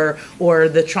neighborhoods or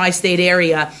the tri-state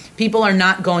area. People are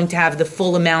not going to have the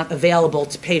full amount available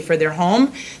to pay for their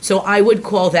home. So I would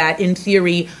call that, in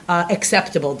theory,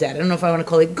 acceptable debt. I don't know if I want to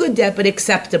call it good debt, but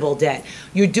acceptable debt.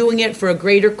 You're doing it for a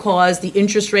greater cause. The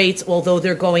interest rates, although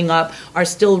they're going up, are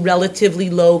still relatively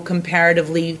low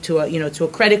comparatively to a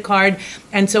credit card.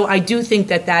 And so I do think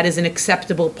that is an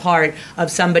acceptable part of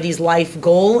somebody's life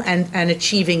goal and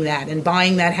achieving that and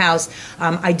buying that house.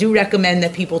 I do recommend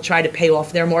that people try to pay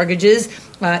off their mortgages,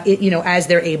 as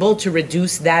they're able, to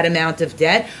reduce that amount of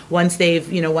debt once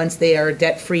they are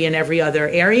debt free in every other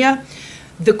area.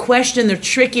 The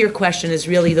trickier question is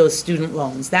really those student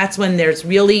loans. That's when there's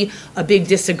really a big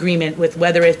disagreement with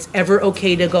whether it's ever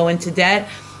okay to go into debt.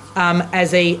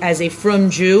 As a frum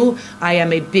Jew, I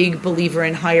am a big believer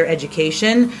in higher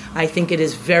education. I think it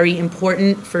is very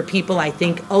important for people. I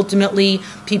think ultimately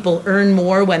people earn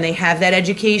more when they have that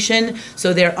education.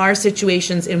 So there are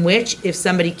situations in which if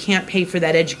somebody can't pay for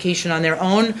that education on their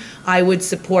own, I would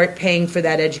support paying for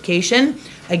that education.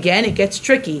 Again, it gets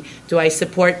tricky. Do I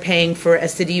support paying for a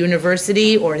city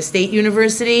university or a state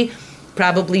university?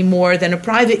 Probably more than a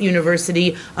private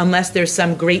university, unless there's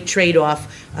some great trade-off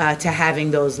to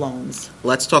having those loans.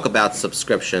 Let's talk about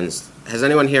subscriptions. Has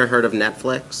anyone here heard of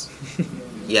Netflix?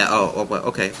 Yeah. Oh,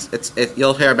 okay.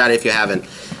 You'll hear about it if you haven't.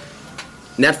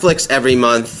 Netflix every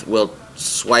month will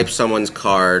swipe someone's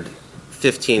card,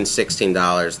 $15,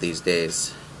 $16 these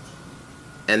days.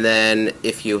 And then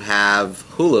if you have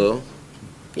Hulu,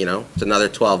 it's another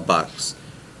 $12.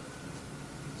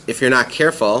 If you're not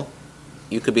careful,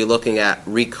 you could be looking at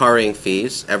recurring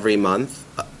fees every month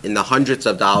in the hundreds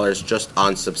of dollars just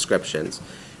on subscriptions.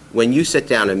 When you sit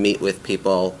down and meet with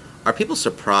people, are people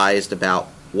surprised about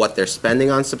what they're spending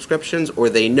on subscriptions, or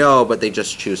they know but they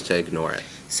just choose to ignore it?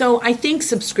 So I think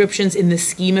subscriptions in the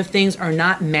scheme of things are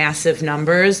not massive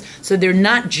numbers, so they're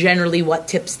not generally what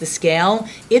tips the scale.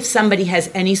 If somebody has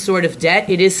any sort of debt,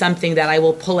 it is something that I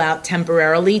will pull out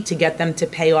temporarily to get them to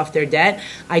pay off their debt.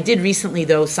 I did recently,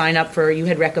 though, sign up for, you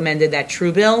had recommended that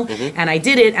Truebill, and I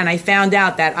did it, and I found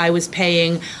out that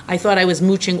I thought I was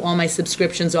mooching all my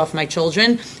subscriptions off my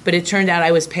children, but it turned out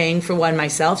I was paying for one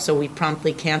myself, so we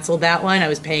promptly canceled that one. I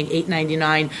was paying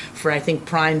 $8.99 for, I think,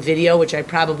 Prime Video, which I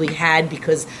probably had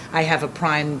because I have a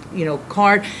Prime,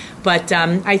 card. But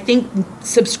I think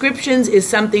subscriptions is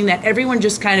something that everyone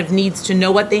just kind of needs to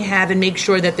know what they have and make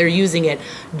sure that they're using it.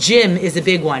 Gym is a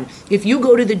big one. If you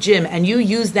go to the gym and you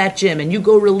use that gym and you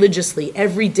go religiously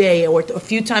every day or a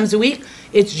few times a week,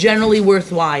 it's generally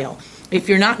worthwhile. If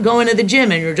you're not going to the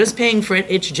gym and you're just paying for it,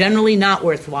 it's generally not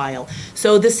worthwhile.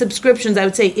 So the subscriptions, I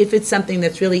would say, if it's something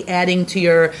that's really adding to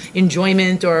your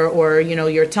enjoyment or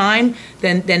your time,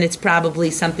 then it's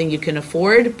probably something you can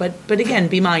afford. But again,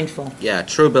 be mindful. Yeah,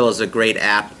 Truebill is a great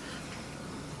app.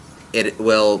 It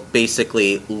will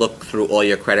basically look through all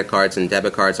your credit cards and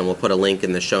debit cards, and we'll put a link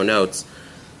in the show notes,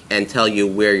 and tell you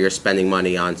where you're spending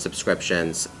money on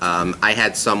subscriptions. I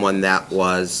had someone that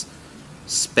was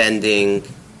spending...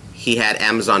 He had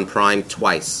Amazon Prime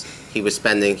twice. He was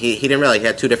spending, he didn't really, he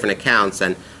had two different accounts,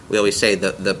 and we always say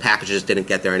the packages didn't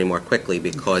get there any more quickly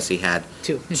because he had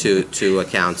two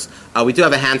accounts. We do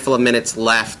have a handful of minutes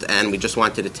left, and we just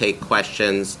wanted to take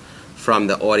questions from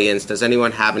the audience. Does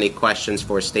anyone have any questions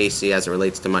for Stacy as it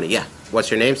relates to money? Yeah. What's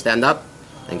your name? Stand up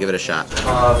and give it a shot.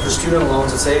 For student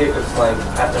loans, let's say if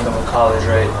after I'm done with college,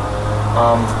 right?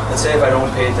 Let's say if I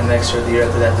don't pay it the next or the year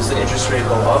after that, does the interest rate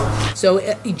go up? So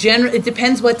it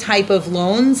depends what type of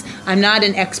loans. I'm not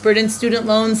an expert in student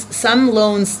loans. Some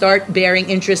loans start bearing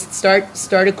interest,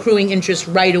 start accruing interest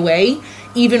right away,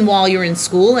 even while you're in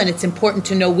school, and it's important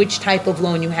to know which type of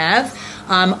loan you have.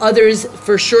 Others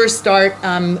for sure start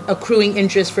accruing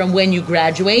interest from when you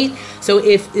graduate. So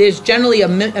if there's generally a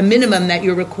minimum that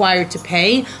you're required to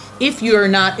pay. If you're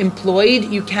not employed,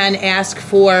 you can ask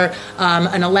for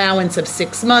an allowance of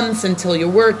 6 months until you're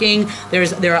working.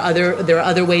 There are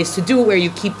other ways to do it where you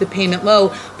keep the payment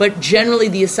low. But generally,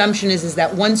 the assumption is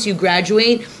that once you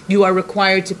graduate, you are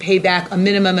required to pay back a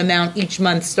minimum amount each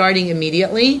month, starting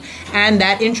immediately, and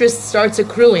that interest starts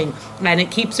accruing, and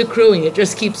it keeps accruing. It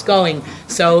just keeps going.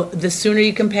 So the sooner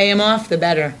you can pay them off, the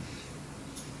better.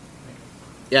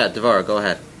 Yeah, Devora, go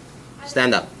ahead.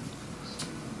 Stand up.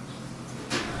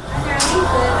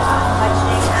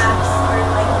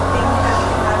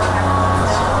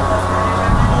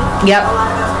 Yep. A lot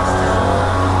of us are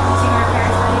still using our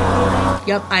parents' money to pay things.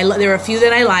 Yep, there are a few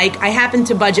that I like. I happen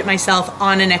to budget myself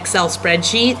on an Excel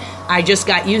spreadsheet. I just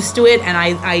got used to it, and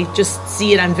I just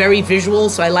see it. I'm very visual,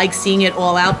 so I like seeing it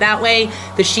all out that way.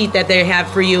 The sheet that they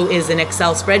have for you is an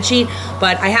Excel spreadsheet,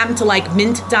 but I happen to like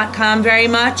Mint.com very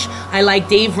much. I like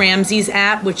Dave Ramsey's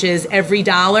app, which is Every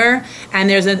Dollar, and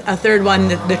there's a third one,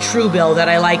 the Truebill, that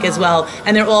I like as well,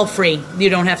 and they're all free. You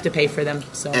don't have to pay for them.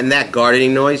 So. And that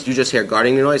gardening noise, you just hear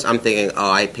gardening noise, I'm thinking,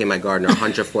 oh, I pay my gardener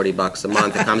 $140 a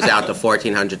month. It comes out to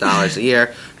 $1,400 a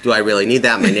year. Do I really need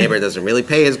that? My neighbor doesn't really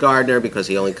pay his gardener because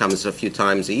he only comes a few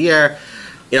times a year.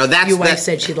 You know, that's your wife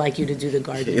said she'd like you to do the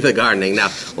gardening. The gardening. No,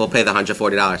 we'll pay the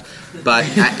 $140. But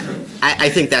I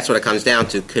think that's what it comes down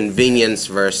to: convenience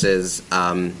versus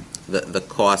the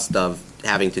cost of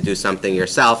having to do something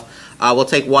yourself. We'll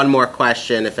take one more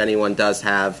question if anyone does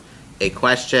have a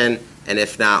question, and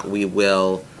if not, we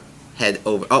will head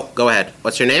over. Oh, go ahead.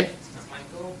 What's your name?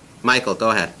 Michael. Michael,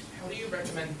 go ahead. How do you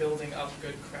recommend building up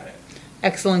good credit?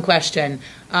 Excellent question.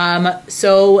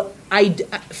 So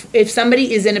if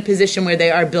somebody is in a position where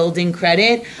they are building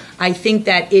credit, I think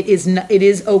that it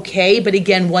is okay. But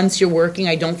again, once you're working,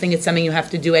 I don't think it's something you have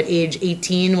to do at age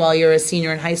 18 while you're a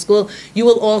senior in high school. You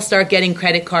will all start getting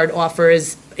credit card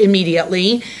offers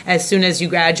immediately. As soon as you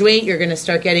graduate, you're going to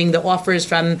start getting the offers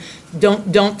from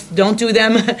don't do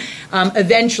them.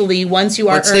 Eventually, once you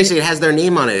are But Stacey, it has their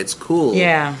name on it. It's cool.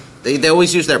 Yeah. They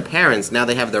always use their parents. Now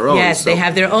they have their own. Yes, they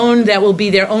have their own. That will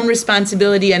be their own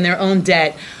responsibility and their own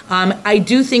debt. I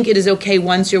do think it is okay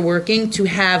once you're working to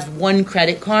have one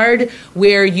credit card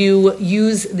where you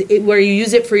use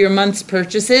it for your month's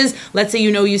purchases. Let's say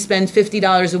you spend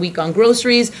 $50 a week on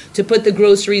groceries, to put the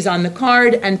groceries on the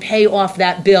card and pay off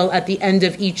that bill at the end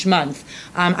of each month.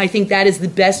 I think that is the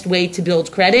best way to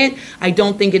build credit. I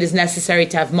don't think it is necessary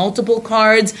to have multiple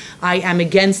cards. I am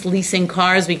against leasing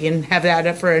cars. We can have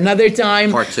that for another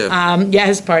time. Part 2.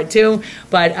 Yes, part 2.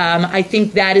 But I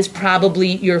think that is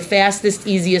probably your fastest,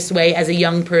 easiest way as a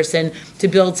young person to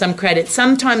build some credit.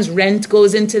 Sometimes rent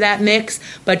goes into that mix,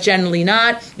 but generally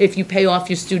not. If you pay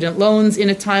off your student loans in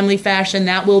a timely fashion,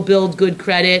 that will build good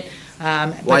credit.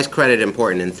 Why is credit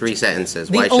important in 3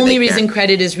 sentences? Why The should only they care? reason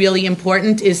credit is really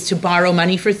important is to borrow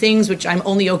money for things, which I'm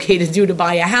only okay to do to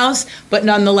buy a house, but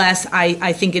nonetheless,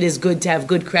 I think it is good to have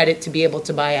good credit to be able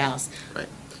to buy a house. Right.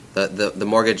 The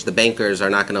mortgage, the bankers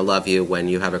are not going to love you when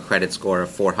you have a credit score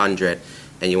of 400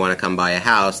 and you want to come buy a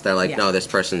house. They're like, no, this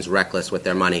person's reckless with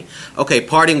their money. Okay,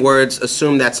 parting words.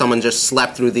 Assume that someone just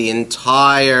slept through the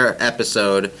entire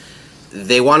episode.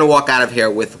 They want to walk out of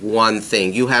here with one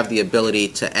thing. You have the ability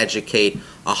to educate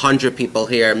 100 people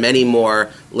here, many more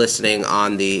listening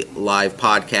on the live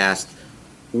podcast.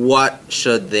 What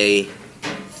should they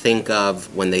think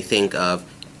of when they think of,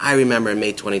 I remember in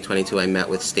May 2022 I met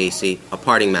with Stacey. A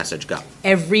parting message, go.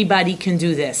 Everybody can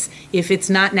do this. If it's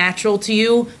not natural to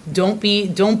you, don't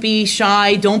be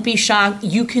shy, don't be shocked.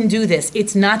 You can do this.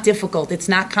 It's not difficult. It's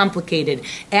not complicated.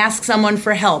 Ask someone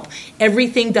for help.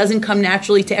 Everything doesn't come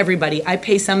naturally to everybody. I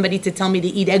pay somebody to tell me to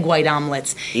eat egg white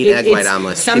omelets. Egg white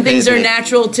omelets. Some things are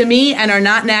natural to me and are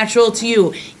not natural to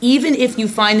you. Even if you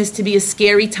find this to be a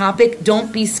scary topic,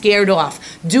 don't be scared off.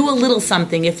 Do a little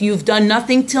something. If you've done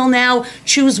nothing till now,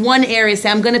 choose one area.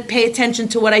 Say, I'm going to pay attention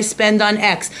to what I spend on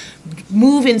X.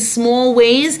 Move in small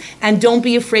ways and don't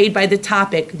be afraid by the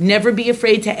topic. Never be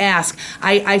afraid to ask.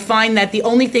 I find that the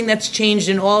only thing that's changed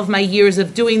in all of my years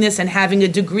of doing this and having a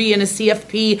degree in a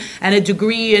CFP and a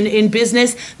degree in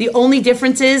business, the only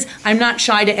difference is I'm not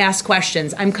shy to ask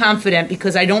questions. I'm confident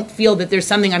because I don't feel that there's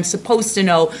something I'm supposed to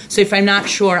know. So if I'm not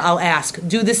sure, I'll ask.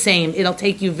 Do the same. It'll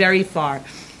take you very far.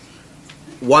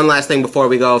 One last thing before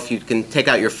we go. If you can take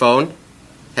out your phone,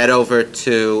 head over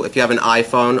to, if you have an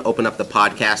iPhone, open up the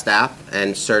podcast app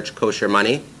and search Kosher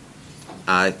Money.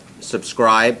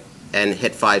 Subscribe and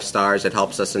hit 5 stars. It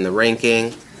helps us in the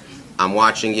ranking. I'm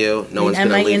watching you. No one's going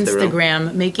to leave the room. And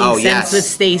my Instagram, Making Sense with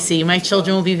Stacey. My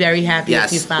children will be very happy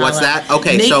if you follow. What's that?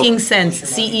 Okay, Making Sense,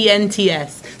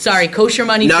 CENTS. Sorry, Kosher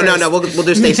Money No, first. no, we'll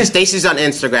do Stacey. Stacey's on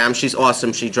Instagram. She's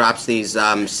awesome. She drops these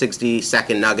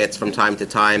 60-second nuggets from time to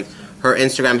time. Her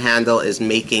Instagram handle is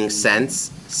Making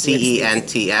Sense,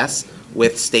 CENTS,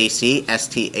 with Stacey,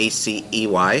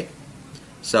 STACEY.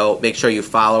 So make sure you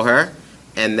follow her.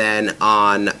 And then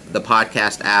on the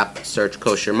podcast app, search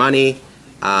Kosher Money.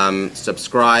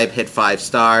 Subscribe, hit 5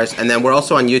 stars. And then we're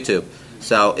also on YouTube.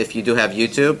 So if you do have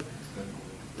YouTube,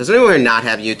 does anyone here not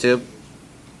have YouTube?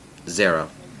 0.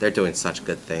 They're doing such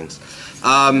good things.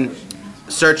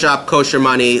 Search up Kosher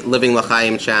Money, Living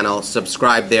L'Chaim channel.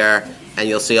 Subscribe there. And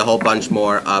you'll see a whole bunch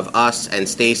more of us and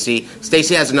Stacey.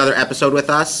 Stacey has another episode with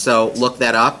us, so look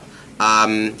that up.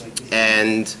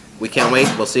 And We can't wait.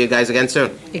 We'll see you guys again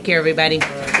soon. Take care, everybody.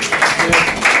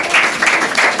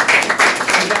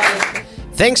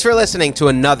 Thanks for listening to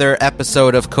another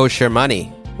episode of Kosher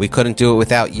Money. We couldn't do it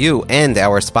without you and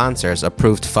our sponsors,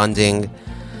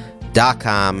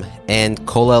 ApprovedFunding.com and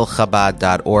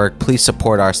KolelChabad.org. Please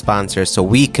support our sponsors so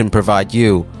we can provide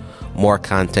you more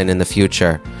content in the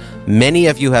future. Many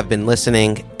of you have been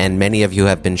listening and many of you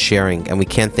have been sharing, and we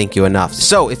can't thank you enough.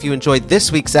 So if you enjoyed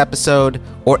this week's episode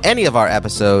or any of our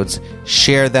episodes,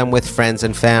 share them with friends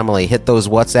and family. Hit those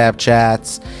WhatsApp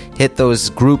chats, hit those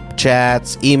group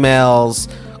chats,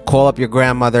 emails, call up your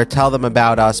grandmother, tell them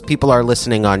about us. People are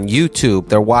listening on YouTube.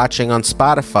 They're watching on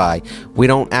Spotify. We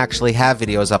don't actually have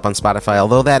videos up on Spotify,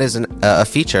 although that is a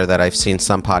feature that I've seen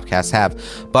some podcasts have.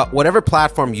 But whatever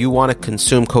platform you want to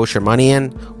consume Kosher Money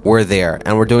in, we're there.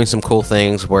 And we're doing some cool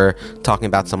things. We're talking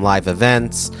about some live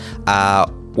events.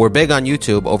 We're big on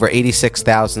YouTube, over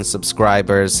 86,000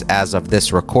 subscribers as of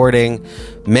this recording.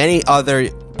 Many other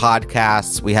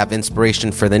podcasts. We have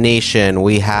Inspiration for the Nation.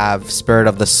 We have Spirit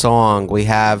of the Song. We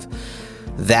have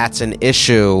That's an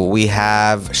Issue. We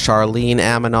have Charlene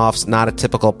Amanoff's Not a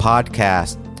Typical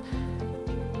Podcast.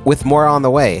 With more on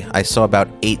the way. I saw about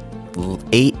eight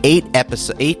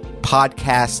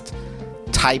podcast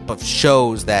type of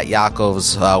shows that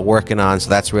Yaakov's working on, so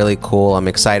that's really cool. I'm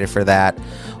excited for that.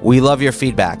 We love your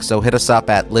feedback, so hit us up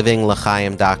at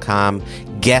livinglechaim.com.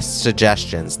 Guest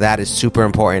suggestions, that is super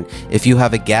important. If you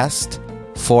have a guest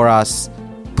for us,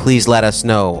 please let us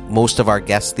know. Most of our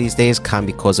guests these days come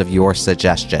because of your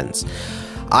suggestions.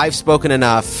 I've spoken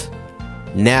enough.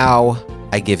 Now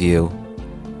I give you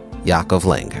Yaakov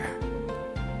Langer,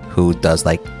 who does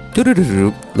like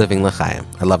Living L'chaim.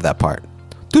 I love that part.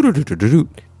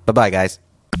 Bye-bye, guys.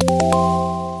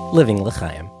 Living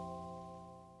L'chaim.